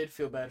 I did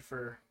feel bad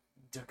for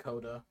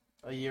Dakota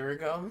a year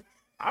ago.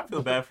 I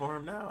feel bad for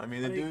him now. I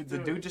mean, the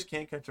dude just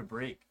can't catch a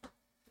break.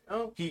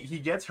 Oh, He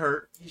gets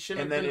hurt, he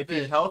shouldn't and then have if been a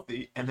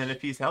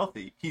bitch. he's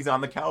healthy, he's on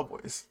the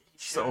Cowboys. He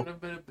shouldn't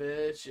have been a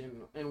bitch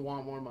and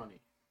want more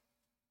money.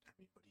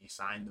 But he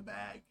signed the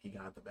bag. He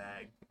got the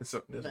bag. So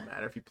it doesn't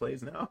matter if he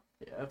plays now.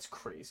 Yeah, that's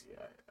crazy.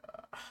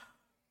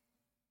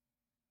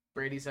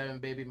 Brady's having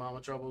baby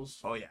mama troubles.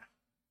 Oh yeah.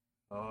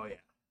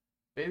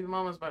 Baby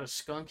mama's about to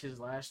skunk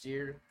his last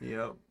year.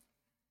 Yep.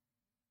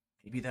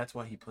 Maybe that's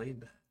why he played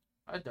bad.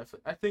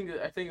 I think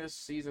this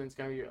season is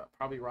gonna be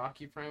probably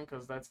rocky for him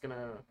because it's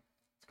gonna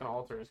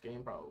alter his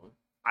game probably.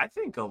 I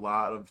think a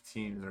lot of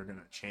teams are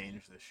gonna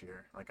change this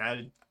year.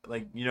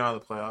 You know how the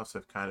playoffs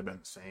have kind of been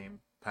the same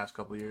past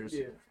couple of years.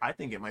 Yeah. I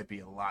think it might be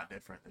a lot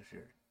different this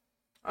year.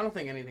 I don't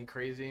think anything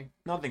crazy.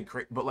 Nothing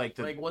crazy, but like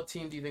what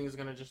team do you think is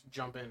gonna just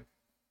jump in?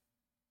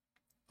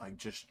 Like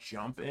just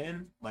jump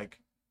in.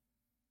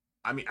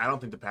 I mean, I don't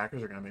think the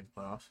Packers are gonna make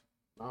the playoffs.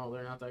 No,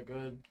 they're not that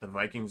good. The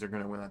Vikings are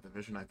gonna win that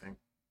division. I think.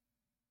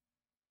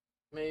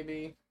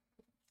 Maybe.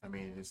 I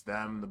mean, it's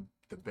them,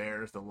 the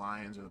Bears, the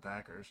Lions, or the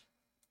Packers.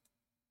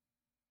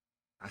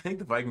 I think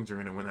the Vikings are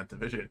gonna win that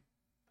division.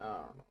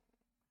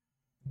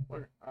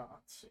 Let's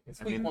see.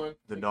 It's week one.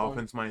 The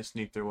Dolphins might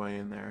sneak their way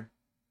in there.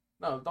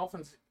 No, the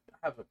Dolphins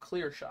have a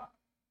clear shot.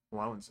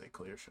 Well, I wouldn't say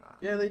clear shot.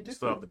 Yeah, they do.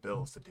 Still have the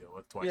Bills to deal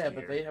with twice a year. Yeah,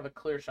 but they have a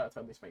clear shot to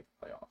at least make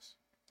the playoffs.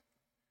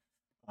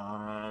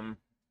 I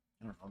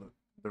don't know.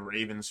 The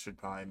Ravens should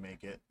probably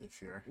make it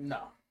this year.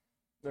 No,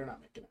 they're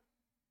not making it.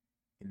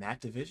 In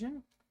that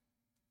division?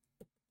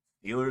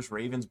 Steelers,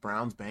 Ravens,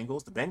 Browns,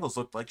 Bengals. The Bengals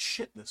looked like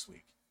shit this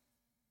week.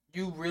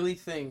 You really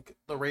think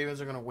the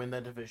Ravens are going to win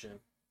that division?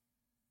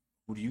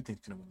 Who do you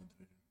think's going to win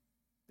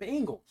the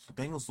division? The Bengals. The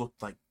Bengals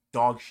looked like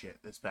dog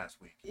shit this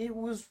past week. It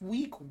was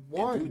week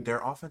one. Dude, their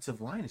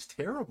offensive line is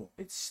terrible.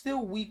 It's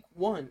still week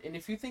one. And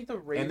if you think the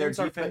Ravens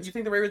you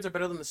think the Ravens are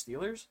better than the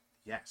Steelers?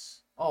 Yes.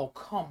 Oh,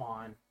 come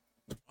on.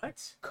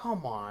 What?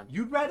 Come on.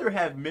 You'd rather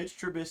have Mitch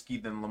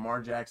Trubisky than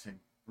Lamar Jackson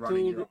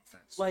running your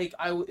offense.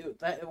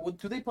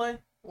 Do they play?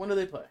 When do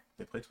they play?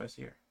 They play twice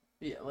a year.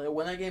 Yeah,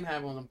 when that game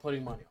happens, I'm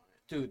putting money on it.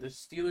 Dude, the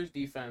Steelers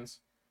defense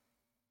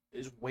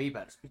is way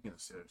better. Speaking of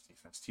Steelers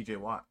defense, TJ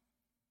Watt,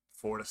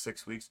 4 to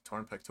 6 weeks,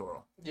 torn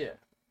pectoral. Yeah.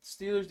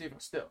 Steelers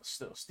defense, still.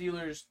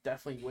 Steelers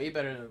definitely way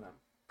better than them.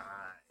 I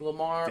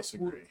Lamar,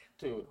 disagree.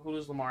 Who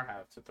does Lamar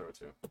have to throw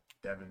to?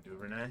 Devin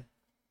Duvernay.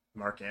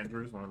 Mark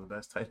Andrews, one of the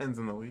best tight ends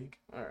in the league.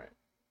 All right.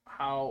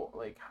 How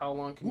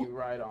long can you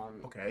ride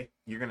on? Okay,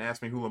 you're gonna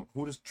ask me who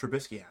does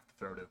Trubisky have to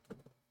throw to?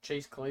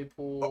 Chase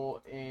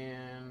Claypool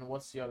and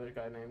what's the other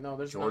guy named? No,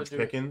 there's George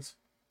Pickens.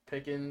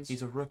 Pickens.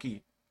 He's a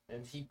rookie,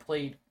 and he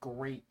played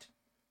great.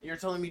 You're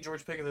telling me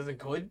George Pickens isn't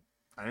good?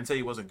 I didn't say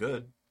he wasn't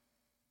good.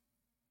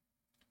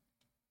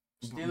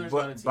 Steelers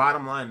got a But team.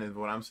 bottom line is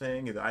what I'm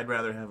saying is I'd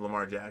rather have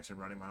Lamar Jackson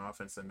running my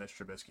offense than Mitch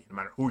Trubisky, no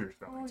matter who you're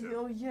throwing to.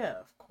 Oh yeah,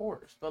 of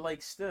course. But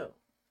like still.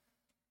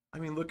 I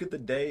mean, look at the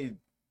day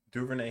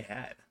Duvernay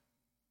had.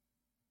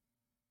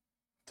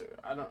 Dude,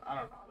 I don't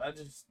know.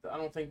 I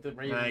don't think the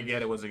Ravens. And I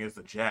get it was against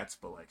the Jets,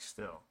 but like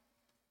still.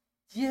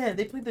 Yeah,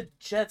 they played the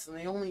Jets and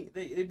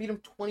they beat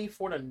them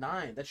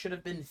 24-9. That should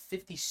have been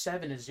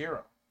 57-0.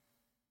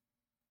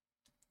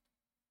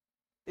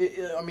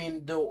 I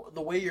mean,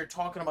 the way you're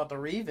talking about the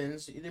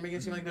Ravens, they make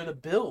it seem like they're the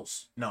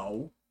Bills.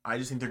 No, I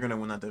just think they're gonna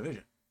win that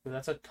division. But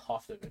that's a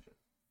tough division.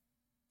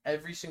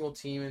 Every single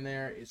team in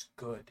there is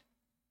good,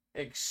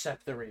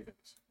 except the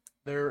Ravens.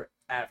 They're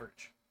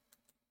average.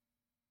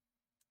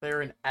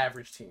 They're an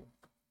average team.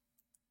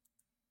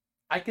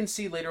 I can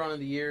see later on in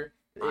the year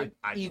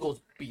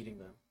Eagles beating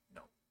them.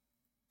 No.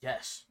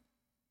 Yes.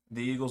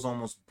 The Eagles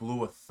almost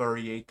blew a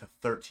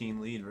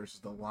 38-13 lead versus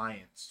the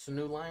Lions. It's a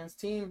new Lions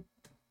team.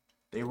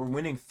 They were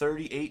winning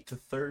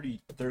 38-13.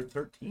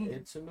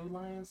 It's a new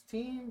Lions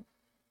team.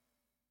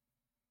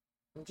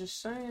 I'm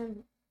just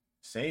saying.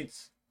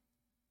 Saints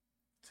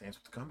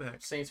with the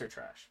comeback. Saints are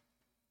trash.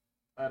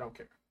 I don't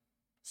care.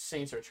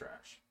 Saints are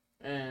trash.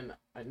 And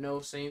I know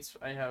Saints.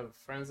 I have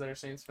friends that are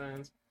Saints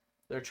fans.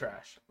 They're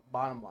trash.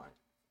 Bottom line.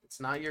 It's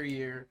not your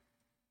year.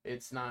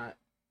 It's not.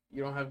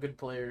 You don't have good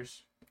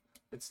players.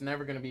 It's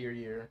never going to be your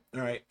year.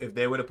 All right. If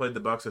they would have played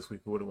the Bucks this week,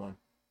 who would have won?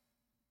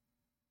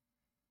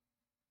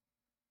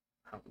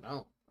 I don't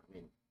know. I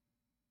mean,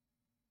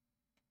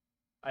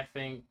 I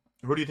think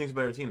Who do you think is a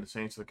better team, the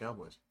Saints or the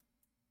Cowboys?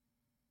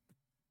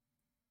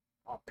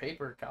 on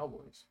paper,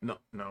 Cowboys. No.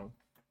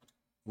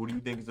 Who do you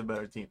think is a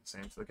better team, the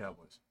Saints or the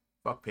Cowboys?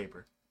 Fuck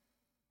paper.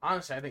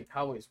 Honestly, I think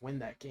Cowboys win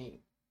that game.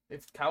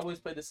 If Cowboys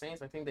play the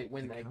Saints, I think they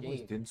win The that Cowboys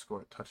game. didn't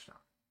score a touchdown.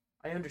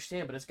 I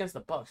understand, but it's against the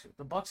Bucks.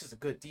 The Bucks is a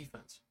good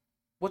defense.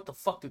 What the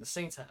fuck do the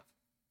Saints have?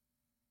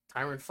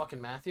 Tyrann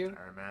fucking Matthew?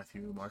 Tyrann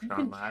Matthew, You Marshawn can choke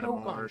on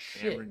Lattimore,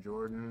 shit. Cameron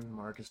Jordan,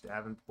 Marcus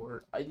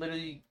Davenport.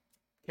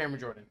 Cameron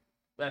Jordan.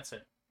 That's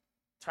it.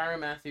 Tyrann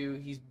Matthew,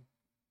 he's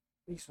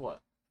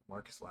what?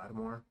 Marcus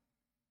Lattimore.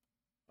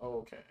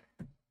 Oh, okay.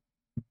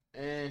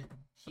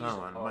 He's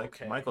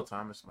okay. Michael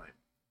Thomas might.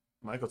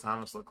 Michael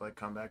Thomas looked like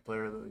comeback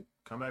player of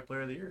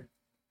the year,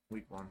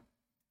 week 1.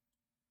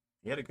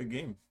 He had a good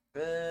game.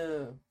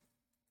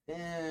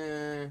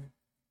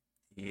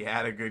 He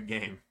had a good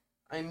game.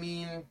 I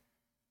mean,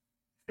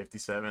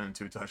 57 and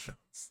 2 touchdowns.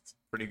 It's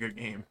a pretty good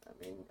game.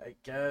 I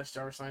guess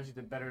Jarvis Landry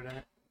did better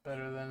than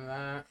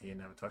that. He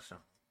didn't have a touchdown.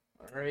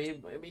 All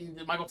right. I mean,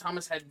 Michael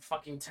Thomas had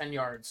fucking 10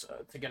 yards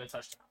to get a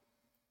touchdown.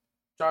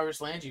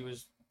 Jarvis Landry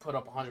was put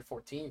up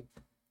 114.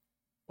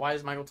 Why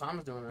is Michael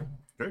Thomas doing that?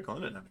 Drake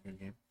London had a good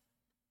game.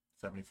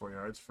 74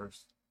 yards,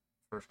 first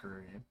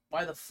career game.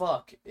 Why the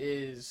fuck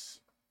is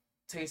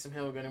Taysom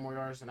Hill getting more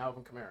yards than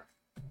Alvin Kamara?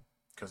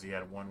 Because he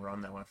had one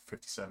run that went for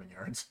 57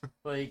 yards.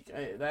 Like,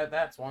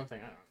 that's one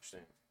thing I don't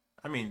understand.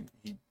 I mean,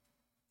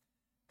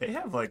 they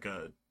have like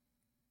a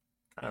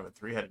kind of a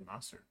 3-headed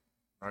monster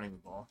running the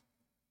ball.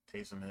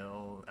 Taysom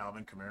Hill,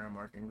 Alvin Kamara,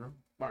 Mark Ingram.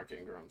 Mark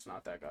Ingram's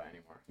not that guy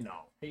anymore.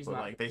 No, He's but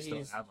not. like they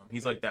still have him.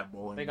 He's like that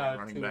bowling They got a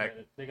running back.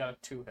 They got a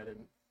two-headed.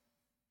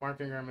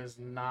 Mark Ingram is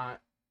not.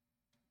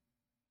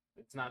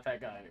 It's not that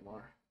guy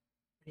anymore.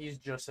 He's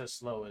just as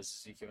slow as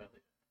Ezekiel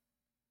Elliott.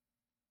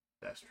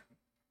 That's true.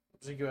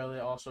 Ezekiel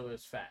Elliott also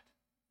is fat.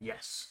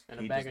 Yes, And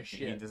a bag of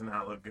shit. He does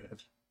not look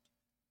good.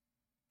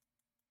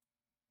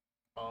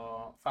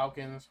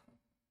 Falcons.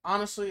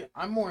 Honestly,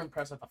 I'm more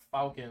impressed at the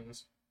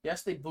Falcons.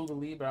 Yes, they blew the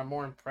lead, but I'm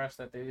more impressed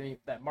that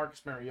that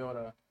Marcus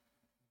Mariota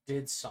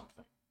did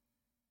something.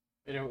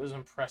 It was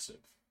impressive.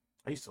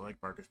 I used to like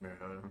Marcus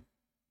Mariota.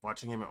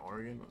 Watching him at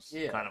Oregon was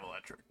kind of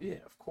electric.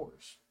 Yeah, of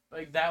course.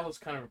 Like, that was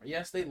kind of...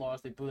 Yes, they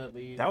lost. They blew that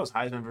lead. That was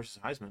Heisman versus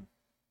Heisman.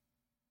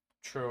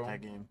 True.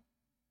 That game.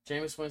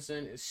 Jameis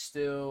Winston is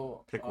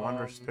still... Pick 1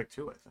 versus pick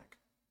 2, I think.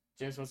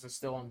 Jameis Winston's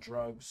still on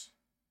drugs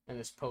in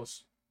his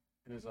post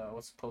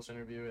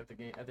interview at the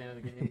end of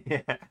the game.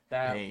 Yeah.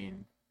 That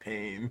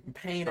pain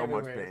so much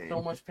everywhere. pain.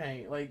 So much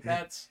pain. Like,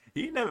 that's...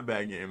 He didn't have a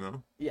bad game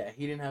though. Yeah,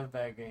 he didn't have a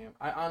bad game.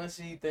 I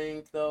honestly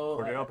think, though...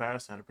 Cordell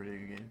Patterson had a pretty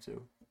good game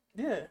too.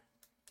 Yeah.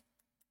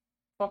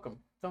 Fuck him.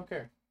 Don't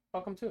care.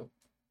 Fuck him too.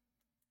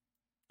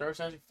 Jarvis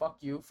Landry, fuck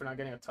you for not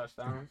getting a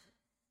touchdown.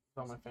 It's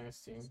on my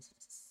fantasy team.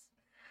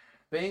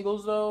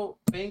 Bengals, though,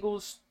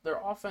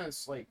 their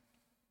offense, like...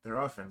 Their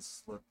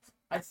offense looked...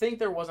 I think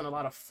there wasn't a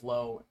lot of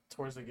flow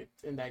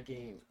in that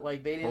game.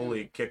 Like, they didn't...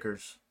 Holy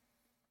kickers.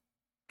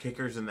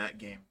 Kickers in that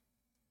game.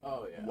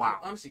 Oh, yeah. Wow.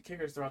 Honestly,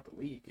 kickers throughout the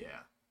league.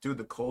 Yeah. Dude,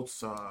 the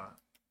Colts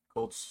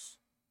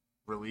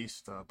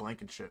released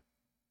Blankenship.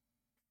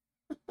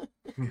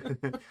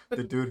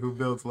 The dude who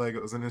builds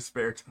Legos in his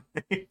spare time.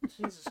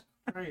 Jesus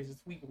Christ,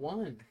 it's week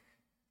 1.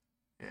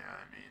 Yeah,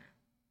 I mean...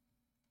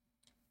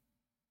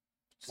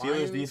 Steelers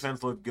Lions-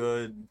 defense looked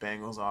good.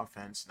 Bengals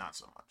offense, not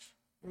so much.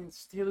 I mean,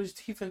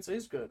 Steelers defense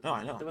is good. No,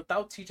 I know.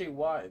 Without TJ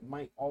Watt, it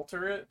might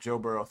alter it. Joe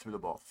Burrow threw the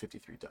ball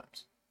 53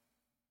 times.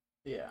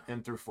 Yeah.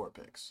 And threw 4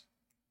 picks.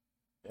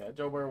 Yeah,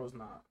 Joe Burrow was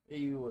not.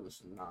 He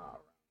was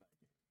not around that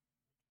game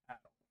at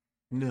all.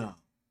 No.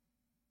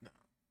 No.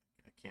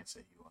 I can't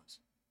say he was.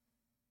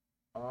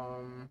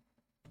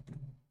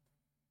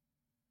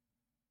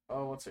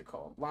 Oh, what's it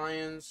called?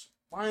 Lions.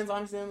 Lions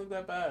honestly didn't look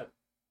that bad.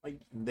 Like,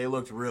 They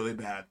looked really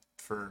bad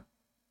for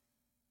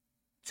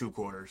 2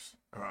 quarters.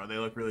 Or they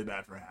looked really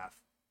bad for half.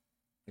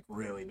 Like,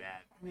 really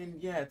bad. I mean,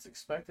 yeah, it's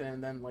expected,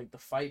 and then like the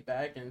fight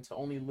back and to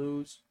only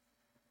lose,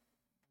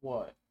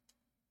 what,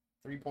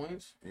 3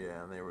 points?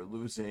 Yeah, and they were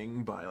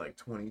losing by like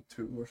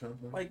 22 or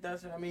something. Like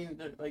that's, I mean,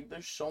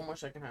 there's so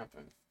much that can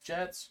happen.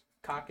 Jets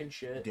cocking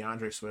shit.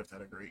 DeAndre Swift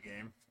had a great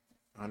game.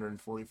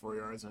 144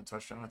 yards and a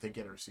touchdown. I think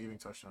he had a receiving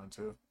touchdown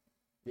too.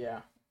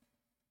 Yeah.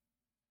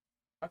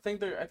 I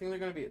think they're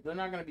gonna be. They're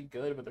not gonna be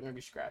good, but they're gonna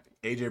be scrappy.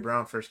 AJ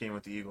Brown first game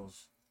with the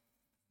Eagles.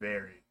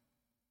 Very,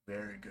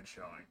 very good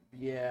showing.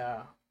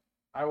 Yeah.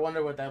 I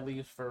wonder what that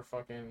leaves for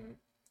fucking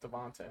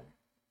Devontae.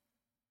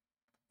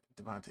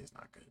 Devontae's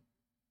not good.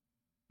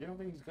 You don't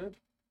think he's good?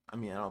 I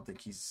mean,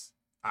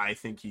 I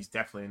think he's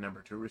definitely a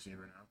number 2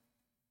 receiver now.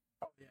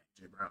 Oh yeah.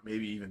 AJ Brown,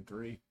 maybe even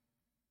 3.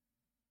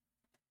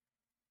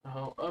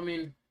 Oh, I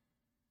mean,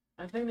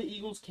 I think the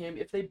Eagles can.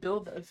 If they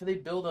build a,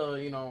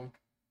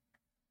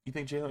 You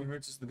think Jalen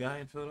Hurts is the guy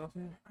in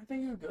Philadelphia? I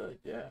think you're good.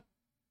 Yeah,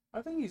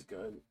 I think he's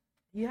good.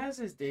 He has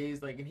his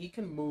days, like, and he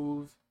can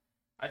move.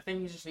 I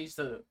think he just needs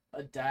to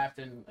adapt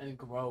and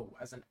grow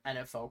as an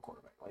NFL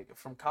quarterback. Like,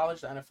 from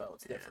college to NFL,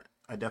 it's different.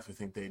 I definitely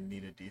think they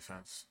need a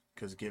defense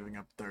because giving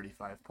up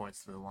 35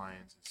 points to the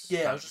Lions is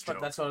Yeah, that's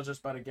that's what I was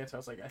just about to get to. I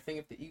was like, I think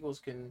if the Eagles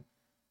can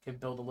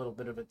build a little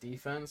bit of a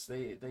defense,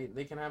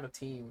 they can have a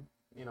team,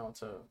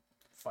 to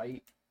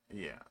fight.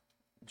 Yeah.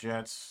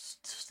 Jets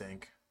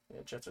stink.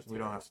 Yeah, Jets are We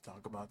don't have to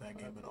talk about that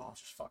game at all.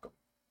 Just fuck them.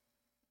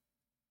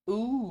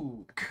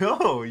 Ooh,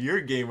 Go! Your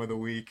game of the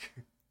week.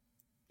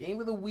 game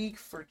of the week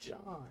for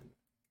John.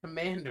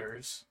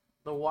 Commanders.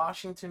 The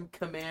Washington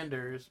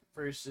Commanders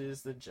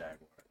versus the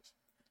Jaguars.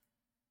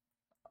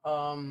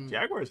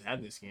 Jaguars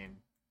had this game.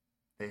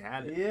 They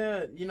had it.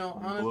 Yeah, blew it.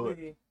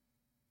 honestly,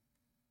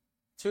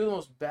 two of the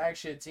most bag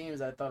shit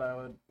teams I thought I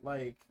would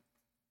like.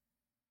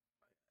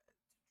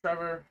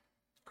 Trevor.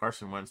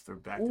 Carson Wentz threw Ooh,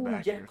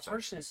 back-to-back yeah, interceptions.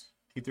 Carson.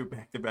 He threw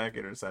back-to-back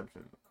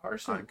interceptions.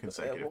 Carson. On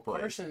consecutive plays.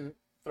 Carson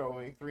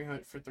throwing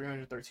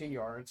 313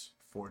 yards,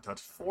 4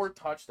 touchdowns. 4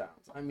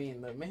 touchdowns. I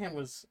mean, the man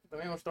was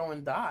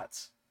throwing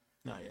dots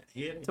No, yeah.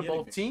 He had to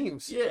both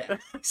teams. Yeah.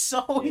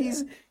 So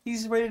Yeah.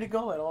 he's ready to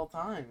go at all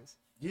times.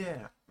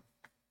 Yeah.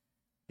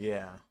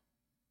 Yeah.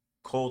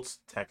 Colts,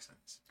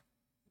 Texans.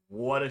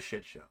 What a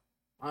shit show.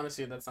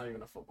 Honestly, that's not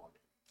even a football game.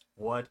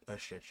 What a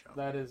shit show.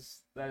 That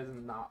is not a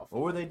football.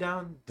 What were they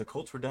down? The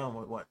Colts were down,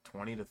 what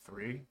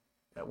 20-3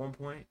 at one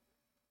point?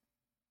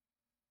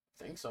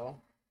 I think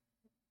so.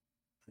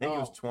 I think it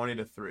was Oh.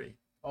 20-3.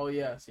 Oh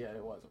yes, yeah,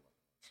 it was.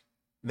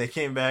 They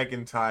came back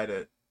and tied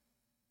it,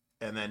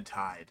 and then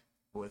tied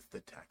with the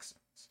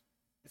Texans.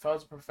 If I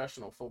was a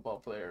professional football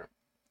player,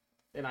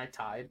 and I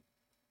tied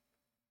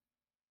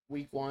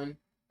week 1,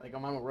 like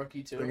I'm a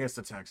rookie too. Against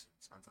the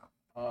Texans on top.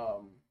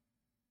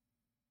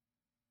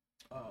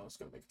 I was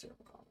gonna make a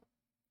terrible comment.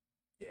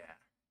 Yeah.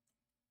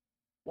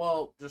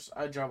 Well,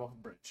 I drive off a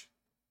bridge.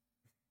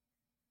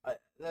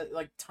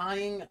 Like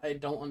tying, I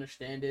don't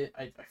understand it.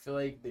 I feel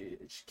like they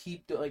should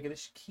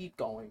keep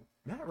going.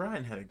 Matt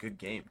Ryan had a good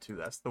game too.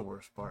 That's the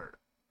worst part.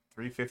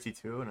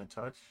 352 and a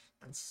touch.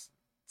 It's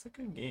a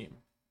good game.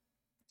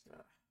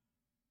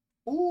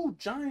 Ooh,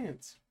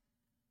 Giants.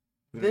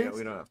 We This-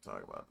 don't have to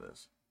talk about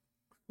this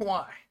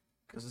Why?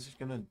 because it's just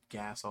gonna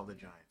gas all the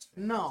Giants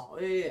fans. No,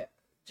 yeah.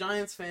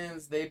 Giants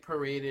fans, they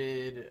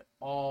paraded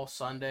all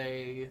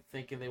Sunday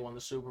thinking they won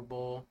the Super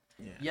Bowl.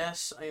 Yeah.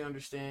 Yes, I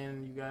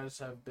understand you guys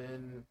have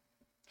been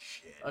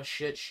Shit. a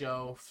shit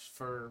show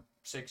for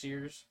 6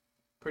 years,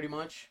 pretty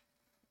much.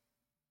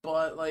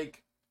 But,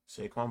 like,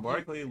 Saquon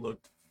Barkley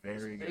looked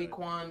very good.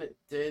 Saquon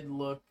did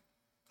look.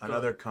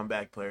 Another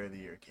comeback player of the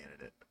year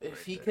candidate. If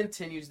right he there.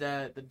 continues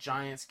that, the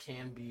Giants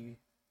can be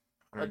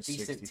a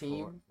decent 164.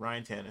 team.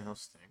 Ryan Tannehill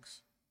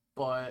stinks.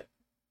 But,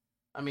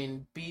 I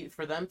mean,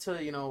 for them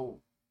to,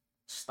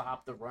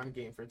 stop the run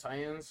game for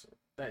Titans.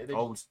 Did you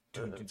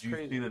that's see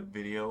crazy. the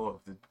video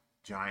of the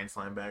Giants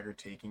linebacker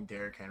taking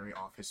Derrick Henry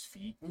off his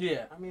feet?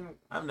 Yeah, I mean,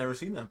 I've never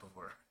seen that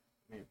before.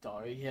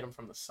 dog, he hit him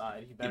from the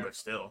side. He Yeah, better. but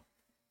still.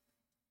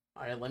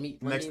 All right, let me.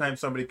 Next time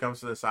somebody comes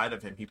to the side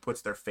of him, he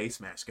puts their face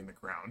mask in the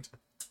ground.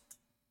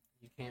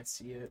 You can't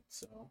see it,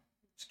 so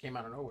it just came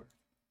out of nowhere.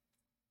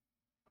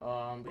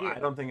 I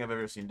don't think I've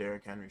ever seen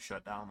Derrick Henry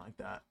shut down like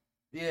that.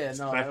 Yeah,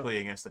 no. Especially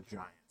against the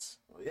Giants.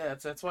 Yeah,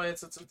 that's why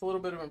it's a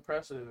little bit of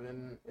impressive,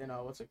 and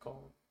what's it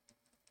called?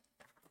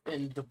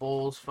 In the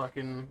Bulls,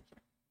 fucking,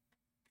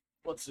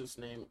 what's his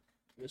name?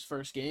 His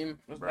first game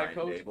was that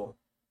coach. Dable.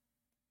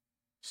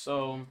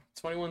 So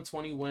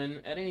 21-20 win.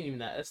 It ain't even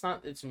that. It's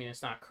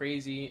not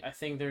crazy. I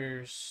think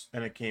there's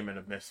And it came in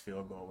a missed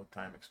field goal with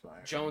time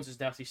expired. Jones is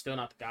definitely still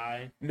not the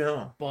guy,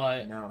 No.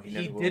 but No, he he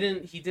never will.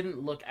 didn't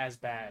look as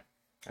bad.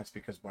 That's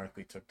because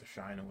Barkley took the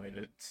shine away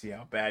to see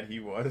how bad he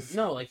was.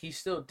 No, like he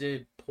still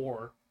did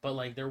poor, but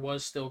like there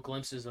was still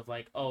glimpses of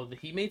like, oh,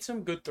 he made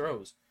some good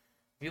throws.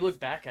 If you look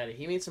back at it,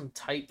 he made some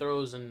tight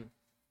throws and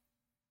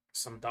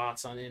some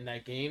dots on in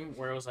that game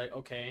where it was like,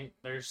 okay,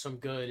 there's some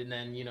good, and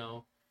then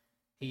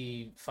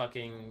he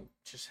fucking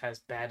just has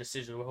bad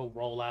decisions. He'll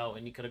roll out,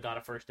 and he could have got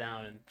a first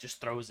down and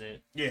just throws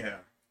it. Yeah.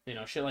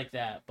 Shit like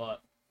that.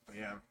 But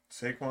yeah,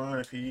 Saquon,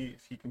 if he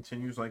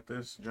continues like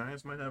this,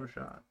 Giants might have a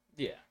shot.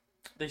 yeah,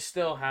 they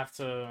still have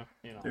to,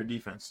 Their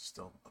defense is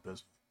still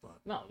abysmal, but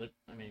no,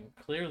 I mean,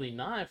 clearly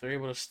not if they're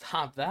able to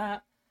stop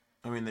that.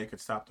 I mean, they could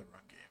stop the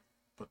run game,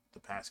 but the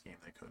pass game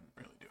they couldn't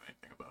really do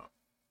anything about.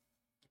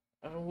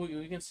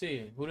 We can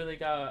see. Who do they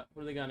got?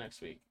 Who do they got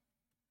next week?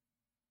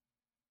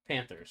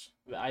 Panthers.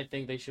 I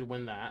think they should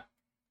win that.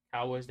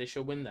 Cowboys, they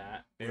should win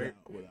that.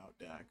 Without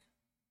Dak.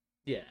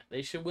 Yeah,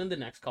 they should win the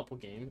next couple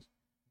games.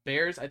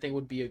 Bears, I think,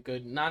 would be a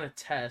good, not a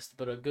test,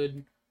 but a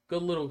good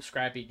little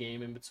scrappy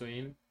game in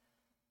between.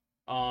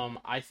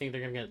 I think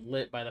they're gonna get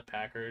lit by the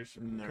Packers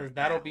because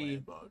that'll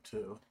be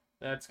too.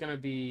 That's gonna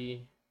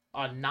be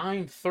a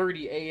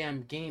 9:30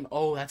 a.m. game.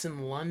 Oh, that's in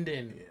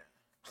London.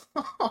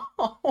 Yeah.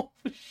 Oh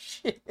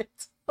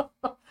shit.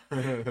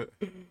 The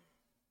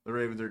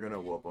Ravens are gonna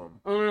whoop them.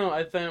 Oh no,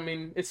 I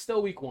mean it's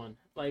still week 1.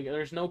 Like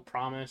there's no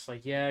promise.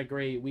 Like yeah,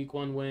 great week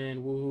 1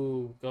 win,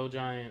 woohoo, go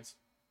Giants.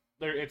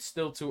 It's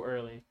still too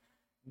early.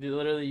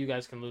 Literally, you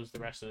guys can lose the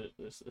rest of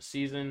this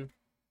season.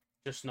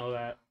 Just know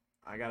that.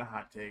 I got a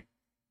hot take.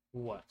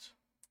 What?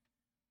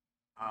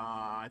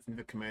 I think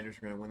the Commanders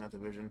are gonna win that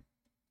division.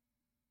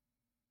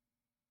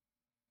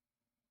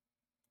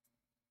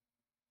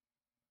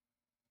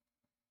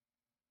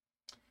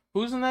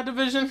 Who's in that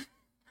division?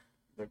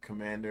 The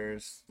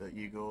Commanders, the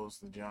Eagles,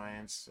 the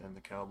Giants, and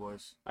the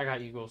Cowboys. I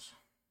got Eagles.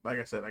 Like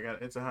I said,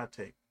 it's a hot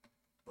take.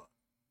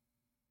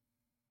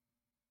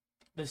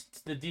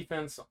 The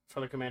defense for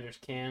the Commanders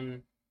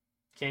can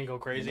go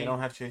crazy. And they don't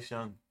have Chase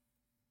Young.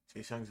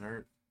 Chase Young's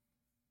hurt.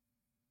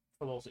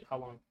 How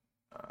long?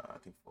 I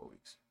think 4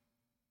 weeks.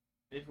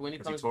 When he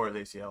Because he comes tore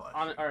his ACL last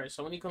year. all right,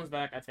 so when he comes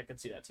back, I think I can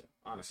see that too.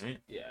 Honestly, Right?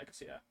 yeah, I can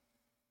see that.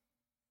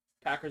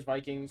 Packers,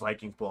 Vikings.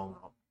 Vikings blow them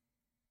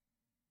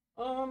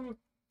out.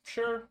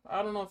 Sure.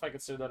 I don't know if I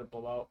consider that a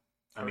blowout.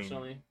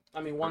 Personally,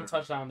 I mean, one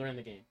touchdown, they're in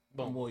the game.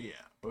 Boom. Well, yeah,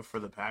 but for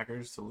the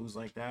Packers to lose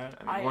like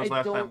that, I mean, when was the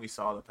last time we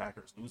saw the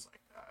Packers lose like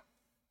that?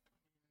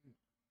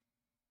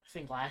 I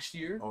think last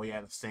year. Oh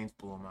yeah, the Saints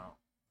blew them out,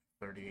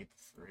 38-3.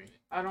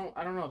 I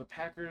don't know. The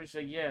Packers,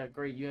 yeah,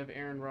 great. You have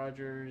Aaron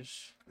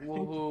Rodgers.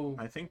 Woohoo!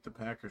 I think the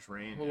Packers'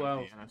 reign Who in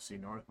else? the NFC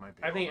North might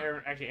be. I think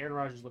over. Aaron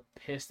Rodgers looked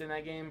pissed in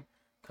that game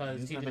because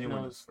he doesn't have didn't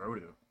anyone know to throw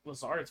to.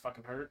 Lazard's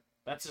fucking hurt.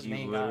 That's his He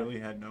main guy. literally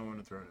had no one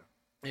to throw to.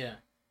 Yeah.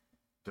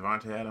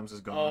 Devontae Adams is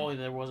gone. Oh,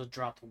 there was a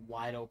dropped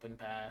wide open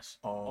pass.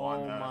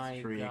 Oh, my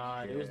freak,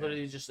 god! yeah. It was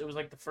literally it was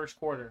like the first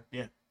quarter.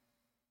 Yeah.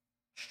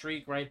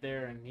 Streak right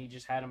there, and he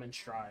just had him in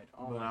stride.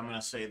 Oh But my I'm God.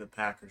 gonna say the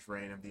Packers'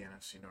 reign of the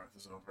NFC North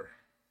is over.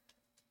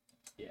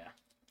 Yeah.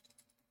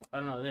 I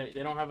don't know. They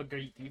don't have a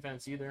great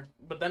defense either.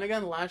 But then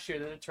again, last year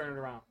they did turn it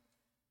around.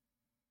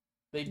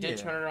 They did Yeah.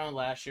 turn it around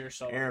last year.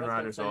 So Aaron that's what I'm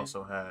Rodgers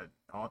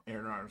saying.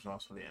 Aaron Rodgers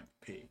also the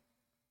MVP.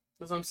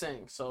 That's what I'm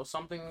saying. So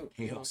something.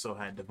 He also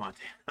had Devontae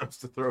Adams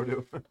to throw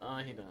to.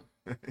 He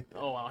did.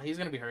 Oh wow, he's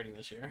gonna be hurting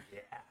this year.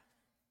 Yeah.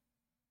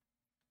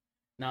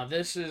 Now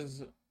this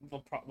is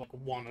like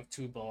one of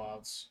two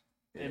blowouts,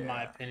 in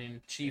my Yeah.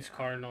 opinion. Chiefs, Yeah.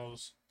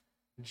 Cardinals.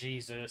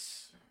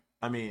 Jesus.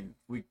 I mean,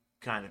 we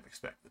kind of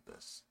expected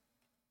this.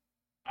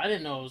 I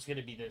didn't know it was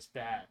gonna be this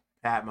bad.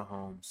 Pat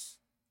Mahomes,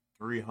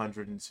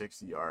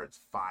 360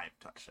 yards, 5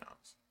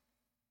 touchdowns.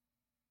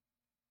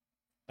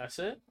 That's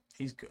it.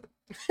 He's good.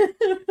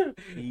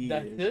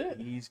 That's it.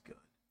 He's good.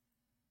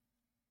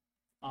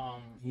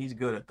 Um. He's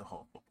good at the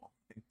whole football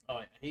thing. Oh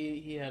yeah.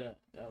 He had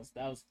that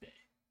was big.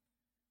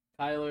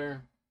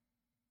 Kyler.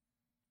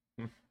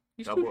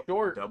 He's too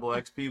short. Double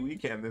XP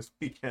weekend this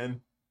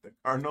weekend. The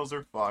Cardinals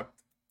are fucked.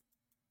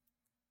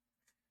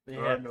 They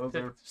Cardinals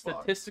have are fucked.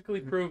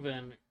 statistically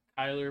proven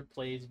Kyler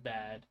plays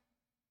bad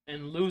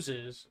and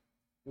loses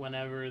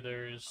whenever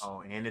there's.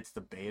 Oh, and it's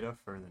the beta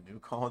for the new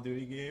Call of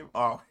Duty game.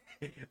 Oh,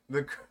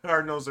 the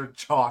Cardinals are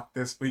chalked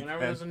this weekend.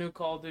 Whenever there's a new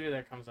Call of Duty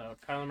that comes out,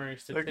 Kyler Murray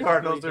The statistically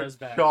Cardinals does are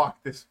bad.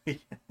 chalked this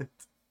weekend.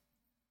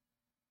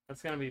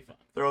 That's gonna be fun.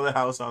 Throw the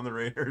house on the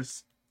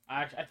Raiders.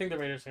 I think the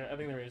Raiders. I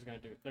think the Raiders are gonna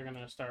do it. They're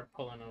gonna start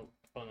pulling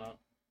up.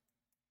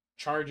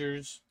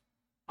 Chargers.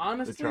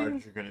 Honestly, The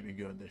Chargers are going to be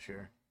good this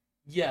year.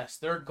 yes,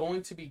 they're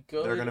going to be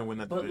good. They're going to win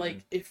that But division.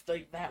 like, if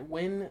like that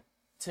win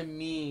to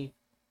me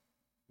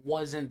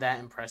wasn't that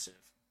impressive.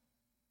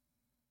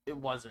 It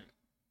wasn't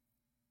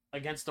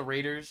against the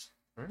Raiders.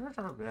 Raiders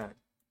aren't bad.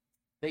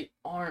 They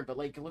aren't, but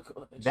like, look,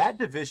 That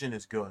division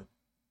is good.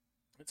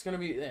 it's gonna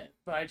be it.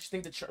 But I just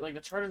think the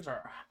Chargers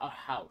are a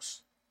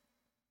house.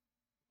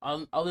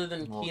 Other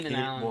than Keenan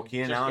Allen. Well,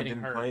 Keenan just Allen getting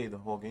didn't hurt. play the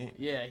whole game.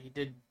 Yeah, he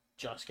did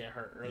just get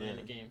hurt early in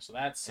the game, so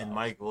that's. And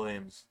Mike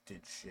Williams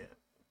did shit.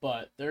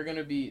 But they're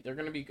gonna be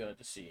good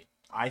to see.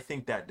 I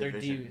think that Their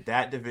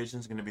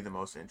division's going to be the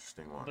most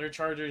interesting one. The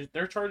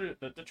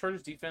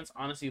Chargers defense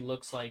honestly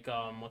looks like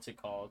what's it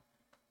called?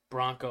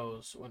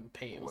 Broncos when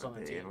Peyton was on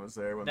the team. Was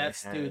there when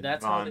That's they had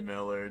that's how Von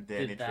Miller,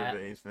 Danny that.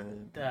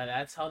 Trevathan.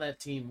 That's how that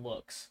team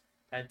looks.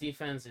 That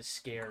defense is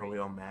scary.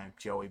 Khalil Mack,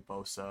 Joey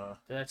Bosa.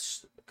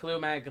 That's Khalil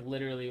Mack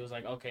literally was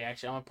like, okay,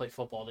 actually, I'm gonna play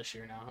football this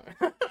year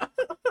now.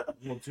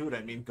 Well, dude,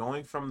 I mean,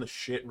 going from the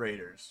shit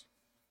Raiders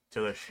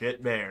to the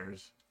shit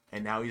Bears,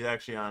 and now he's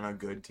actually on a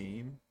good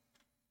team.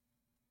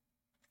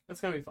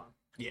 That's gonna be fun.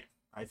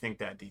 I think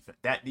that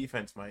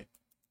defense might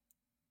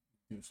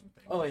do some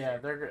things. Oh yeah,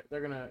 they're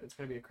gonna. It's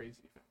gonna be a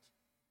crazy defense.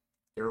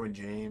 Derwin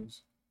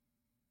James.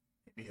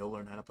 Maybe he'll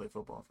learn how to play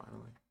football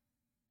finally.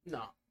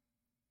 No,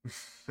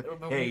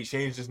 Hey, he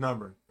changed his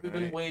number. we've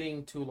been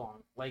waiting too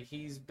long. Like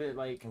he's been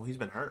like, Well, he's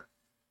been hurt.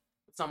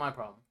 it's not my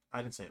problem.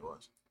 I didn't say it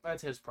was.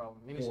 That's his problem.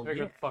 He needs Well, to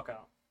figure yeah. the fuck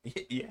out.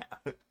 Yeah.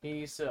 He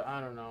needs to, I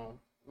don't know,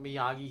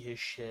 Miyagi his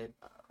shit.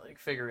 Like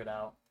figure it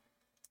out.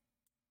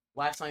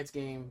 Last night's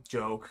game,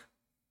 Joke.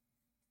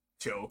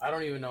 I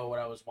don't even know what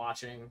I was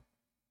watching.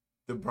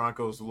 The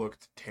Broncos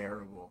looked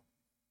terrible.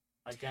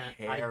 Again,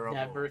 Terrible. I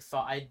never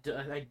thought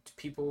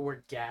people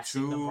were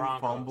gassing the 2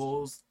 Broncos.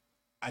 fumbles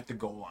at the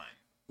goal line.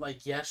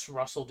 Like, yes,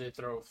 Russell did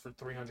throw for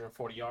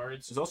 340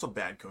 yards, There's also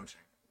bad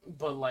coaching.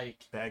 but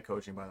like Bad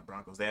coaching by the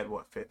Broncos. They had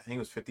I think it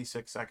was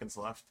 56 seconds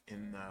left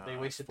in. they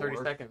wasted 30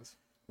 fourth. seconds.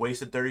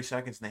 Wasted 30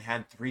 seconds, and they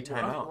had 3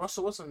 timeouts.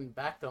 Russell Wilson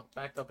backed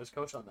up his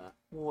coach on that.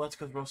 Well, that's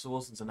because Russell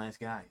Wilson's a nice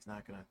guy. He's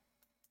not gonna.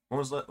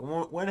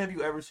 When have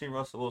you ever seen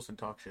Russell Wilson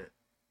talk shit?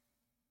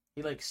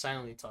 He like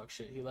silently talked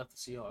shit. He left the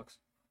Seahawks.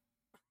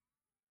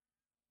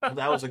 Well,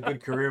 that was a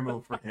good career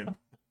move for him.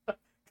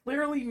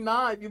 Clearly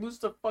not. You lose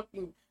to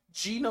fucking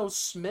Geno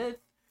Smith,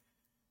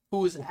 who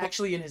was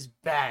actually in his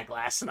bag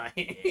last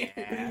night.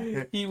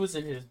 Yeah. He was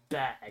in his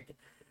bag.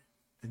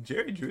 And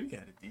Jerry Jeudy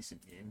had a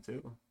decent game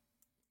too.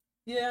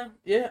 Yeah.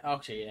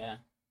 Actually, yeah.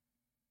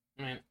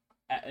 I mean,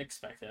 I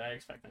expected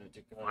him to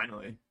do good.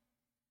 Finally,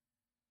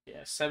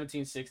 Yeah,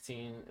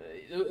 17-16.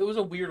 It was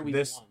a weird week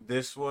one.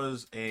 This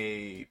was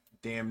a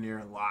damn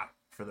near lock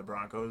for the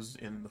Broncos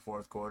in the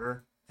fourth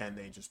quarter, and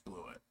they just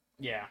blew it.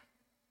 Yeah,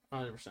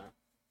 100%.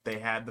 They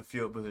had the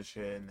field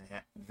position.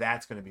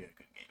 That's going to be a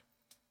good game.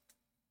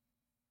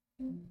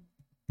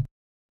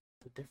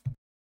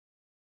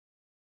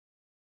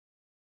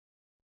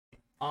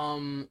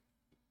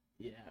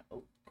 Yeah.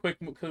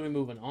 Quickly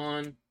moving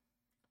on.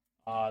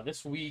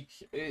 This week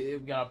we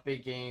got a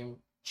big game.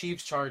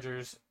 Chiefs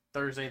Chargers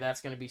Thursday.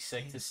 That's gonna be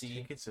sick to see.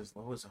 Tickets as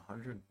low as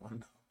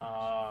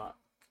 $101.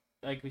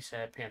 Like we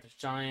said, Panthers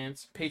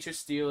Giants,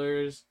 Patriots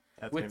Steelers.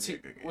 That's going to be a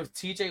good game. With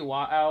TJ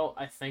Watt out,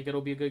 I think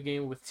it'll be a good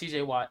game. With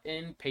TJ Watt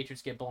in,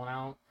 Patriots get blown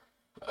out.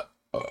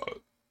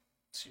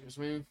 Excuse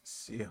me.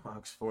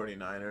 Seahawks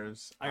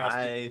 49ers.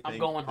 I'm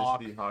going the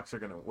Hawk. Seahawks are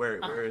going to.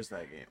 Where is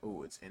that game?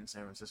 Ooh, it's in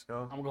San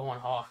Francisco. I'm going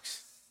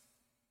Hawks.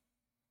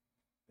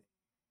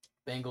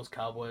 Bengals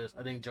Cowboys.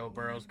 I think Joe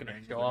Burrow's gonna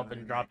Bengals show are up gonna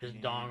and win drop that his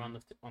game. dong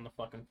on the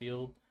fucking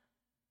field.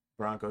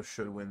 Broncos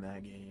should win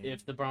that game.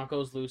 If the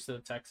Broncos lose to the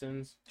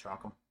Texans,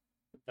 Chalk them.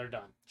 they're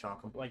done.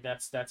 Chalk them. Like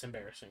that's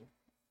embarrassing.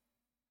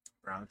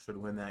 Browns should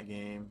win that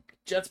game.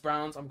 Jets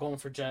Browns. I'm going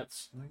for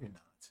Jets. No, you're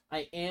not.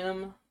 I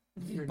am,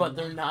 You're but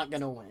they're not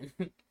gonna win.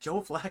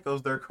 Joe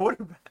Flacco's their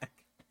quarterback.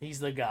 He's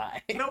the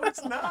guy. No,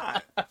 it's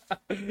not.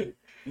 You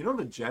know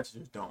the Jets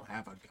just don't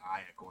have a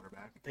guy at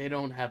quarterback. They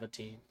don't have a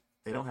team.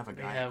 They don't have a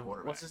They guy have at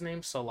quarterback. what's his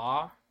name?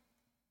 Salah.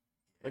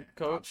 Yeah,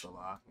 coach? Bob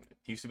Salah.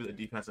 He used to be the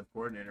defensive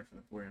coordinator for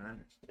the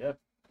 49ers. Yep.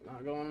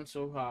 Not going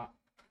so hot.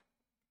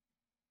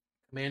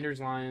 Commanders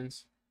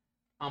Lions.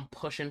 I'm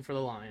pushing for the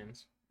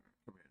Lions.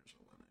 Commanders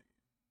will win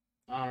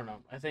that I don't know.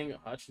 I think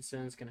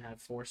Hutchinson's gonna have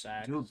 4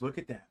 sacks. game. Dude, look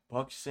at that.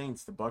 Bucks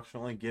Saints. The Bucks are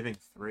only giving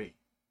 3.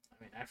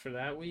 I mean, after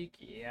that week,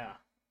 yeah.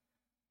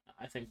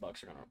 I think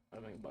Bucks are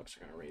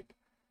gonna rape.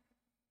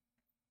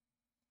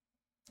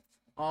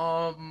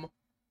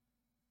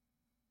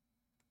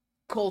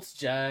 Colts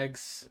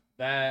Jags.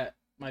 That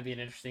might be an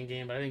interesting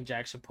game, but I think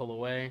Jags should pull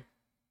away.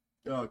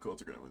 Oh,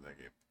 Colts are gonna win that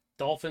game.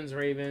 Dolphins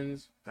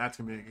Ravens. That's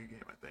gonna be a good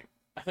game, I think.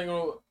 I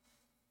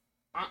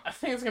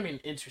think it's gonna be an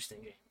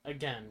interesting game.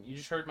 Again, you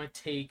just heard my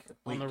take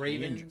on the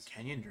Ravens.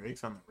 Kenyon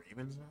Drake's on the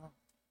Ravens now.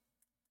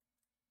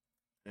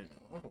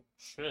 Oh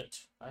shit!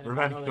 I did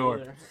Revenge not know tour.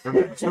 that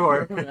Revenge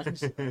tour.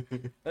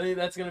 either. I think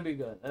that's gonna be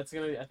good. I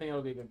think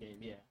it'll be a good game.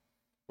 Yeah.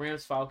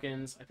 Rams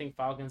Falcons. I think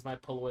Falcons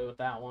might pull away with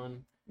that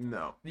one.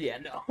 No. Yeah,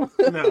 no.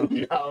 No.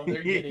 No,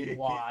 they're getting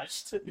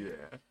washed. Yeah.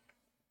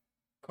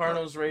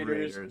 Cardinals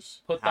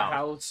Raiders. Put the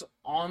house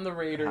on the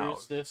Raiders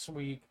House. this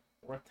week.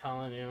 We're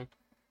telling you.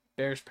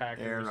 Bears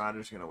Packers. Aaron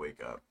Rodgers gonna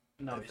wake up.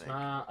 No, I he's think.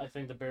 not. I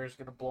think the Bears are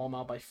gonna blow them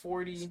out by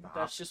 40. Stop.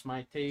 That's just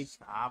my take.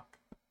 Stop.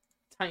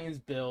 Titans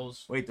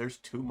Bills. Wait, there's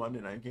 2 Monday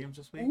night games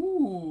this week?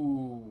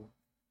 Ooh.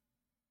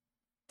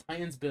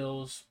 Titans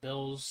Bills.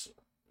 Bills.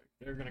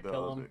 They're gonna kill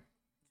Bills them. are-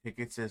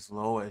 Tickets as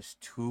low as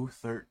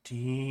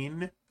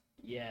 $213.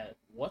 Yeah.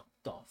 What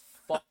the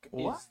fuck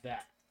What? is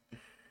that?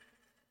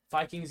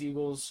 Vikings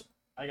Eagles.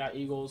 I got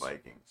Eagles.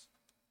 Vikings.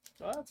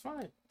 So that's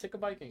fine. Take a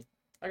Viking.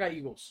 I got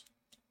Eagles.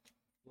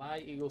 Fly,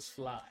 Eagles,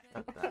 fly.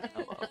 Shut the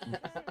hell up.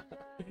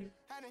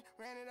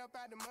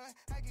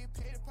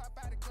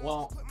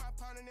 Well,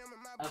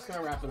 that's going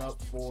to wrap it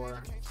up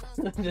for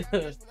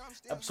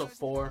episode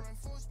 4.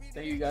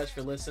 Thank you guys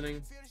for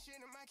listening.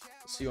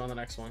 See you on the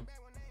next one.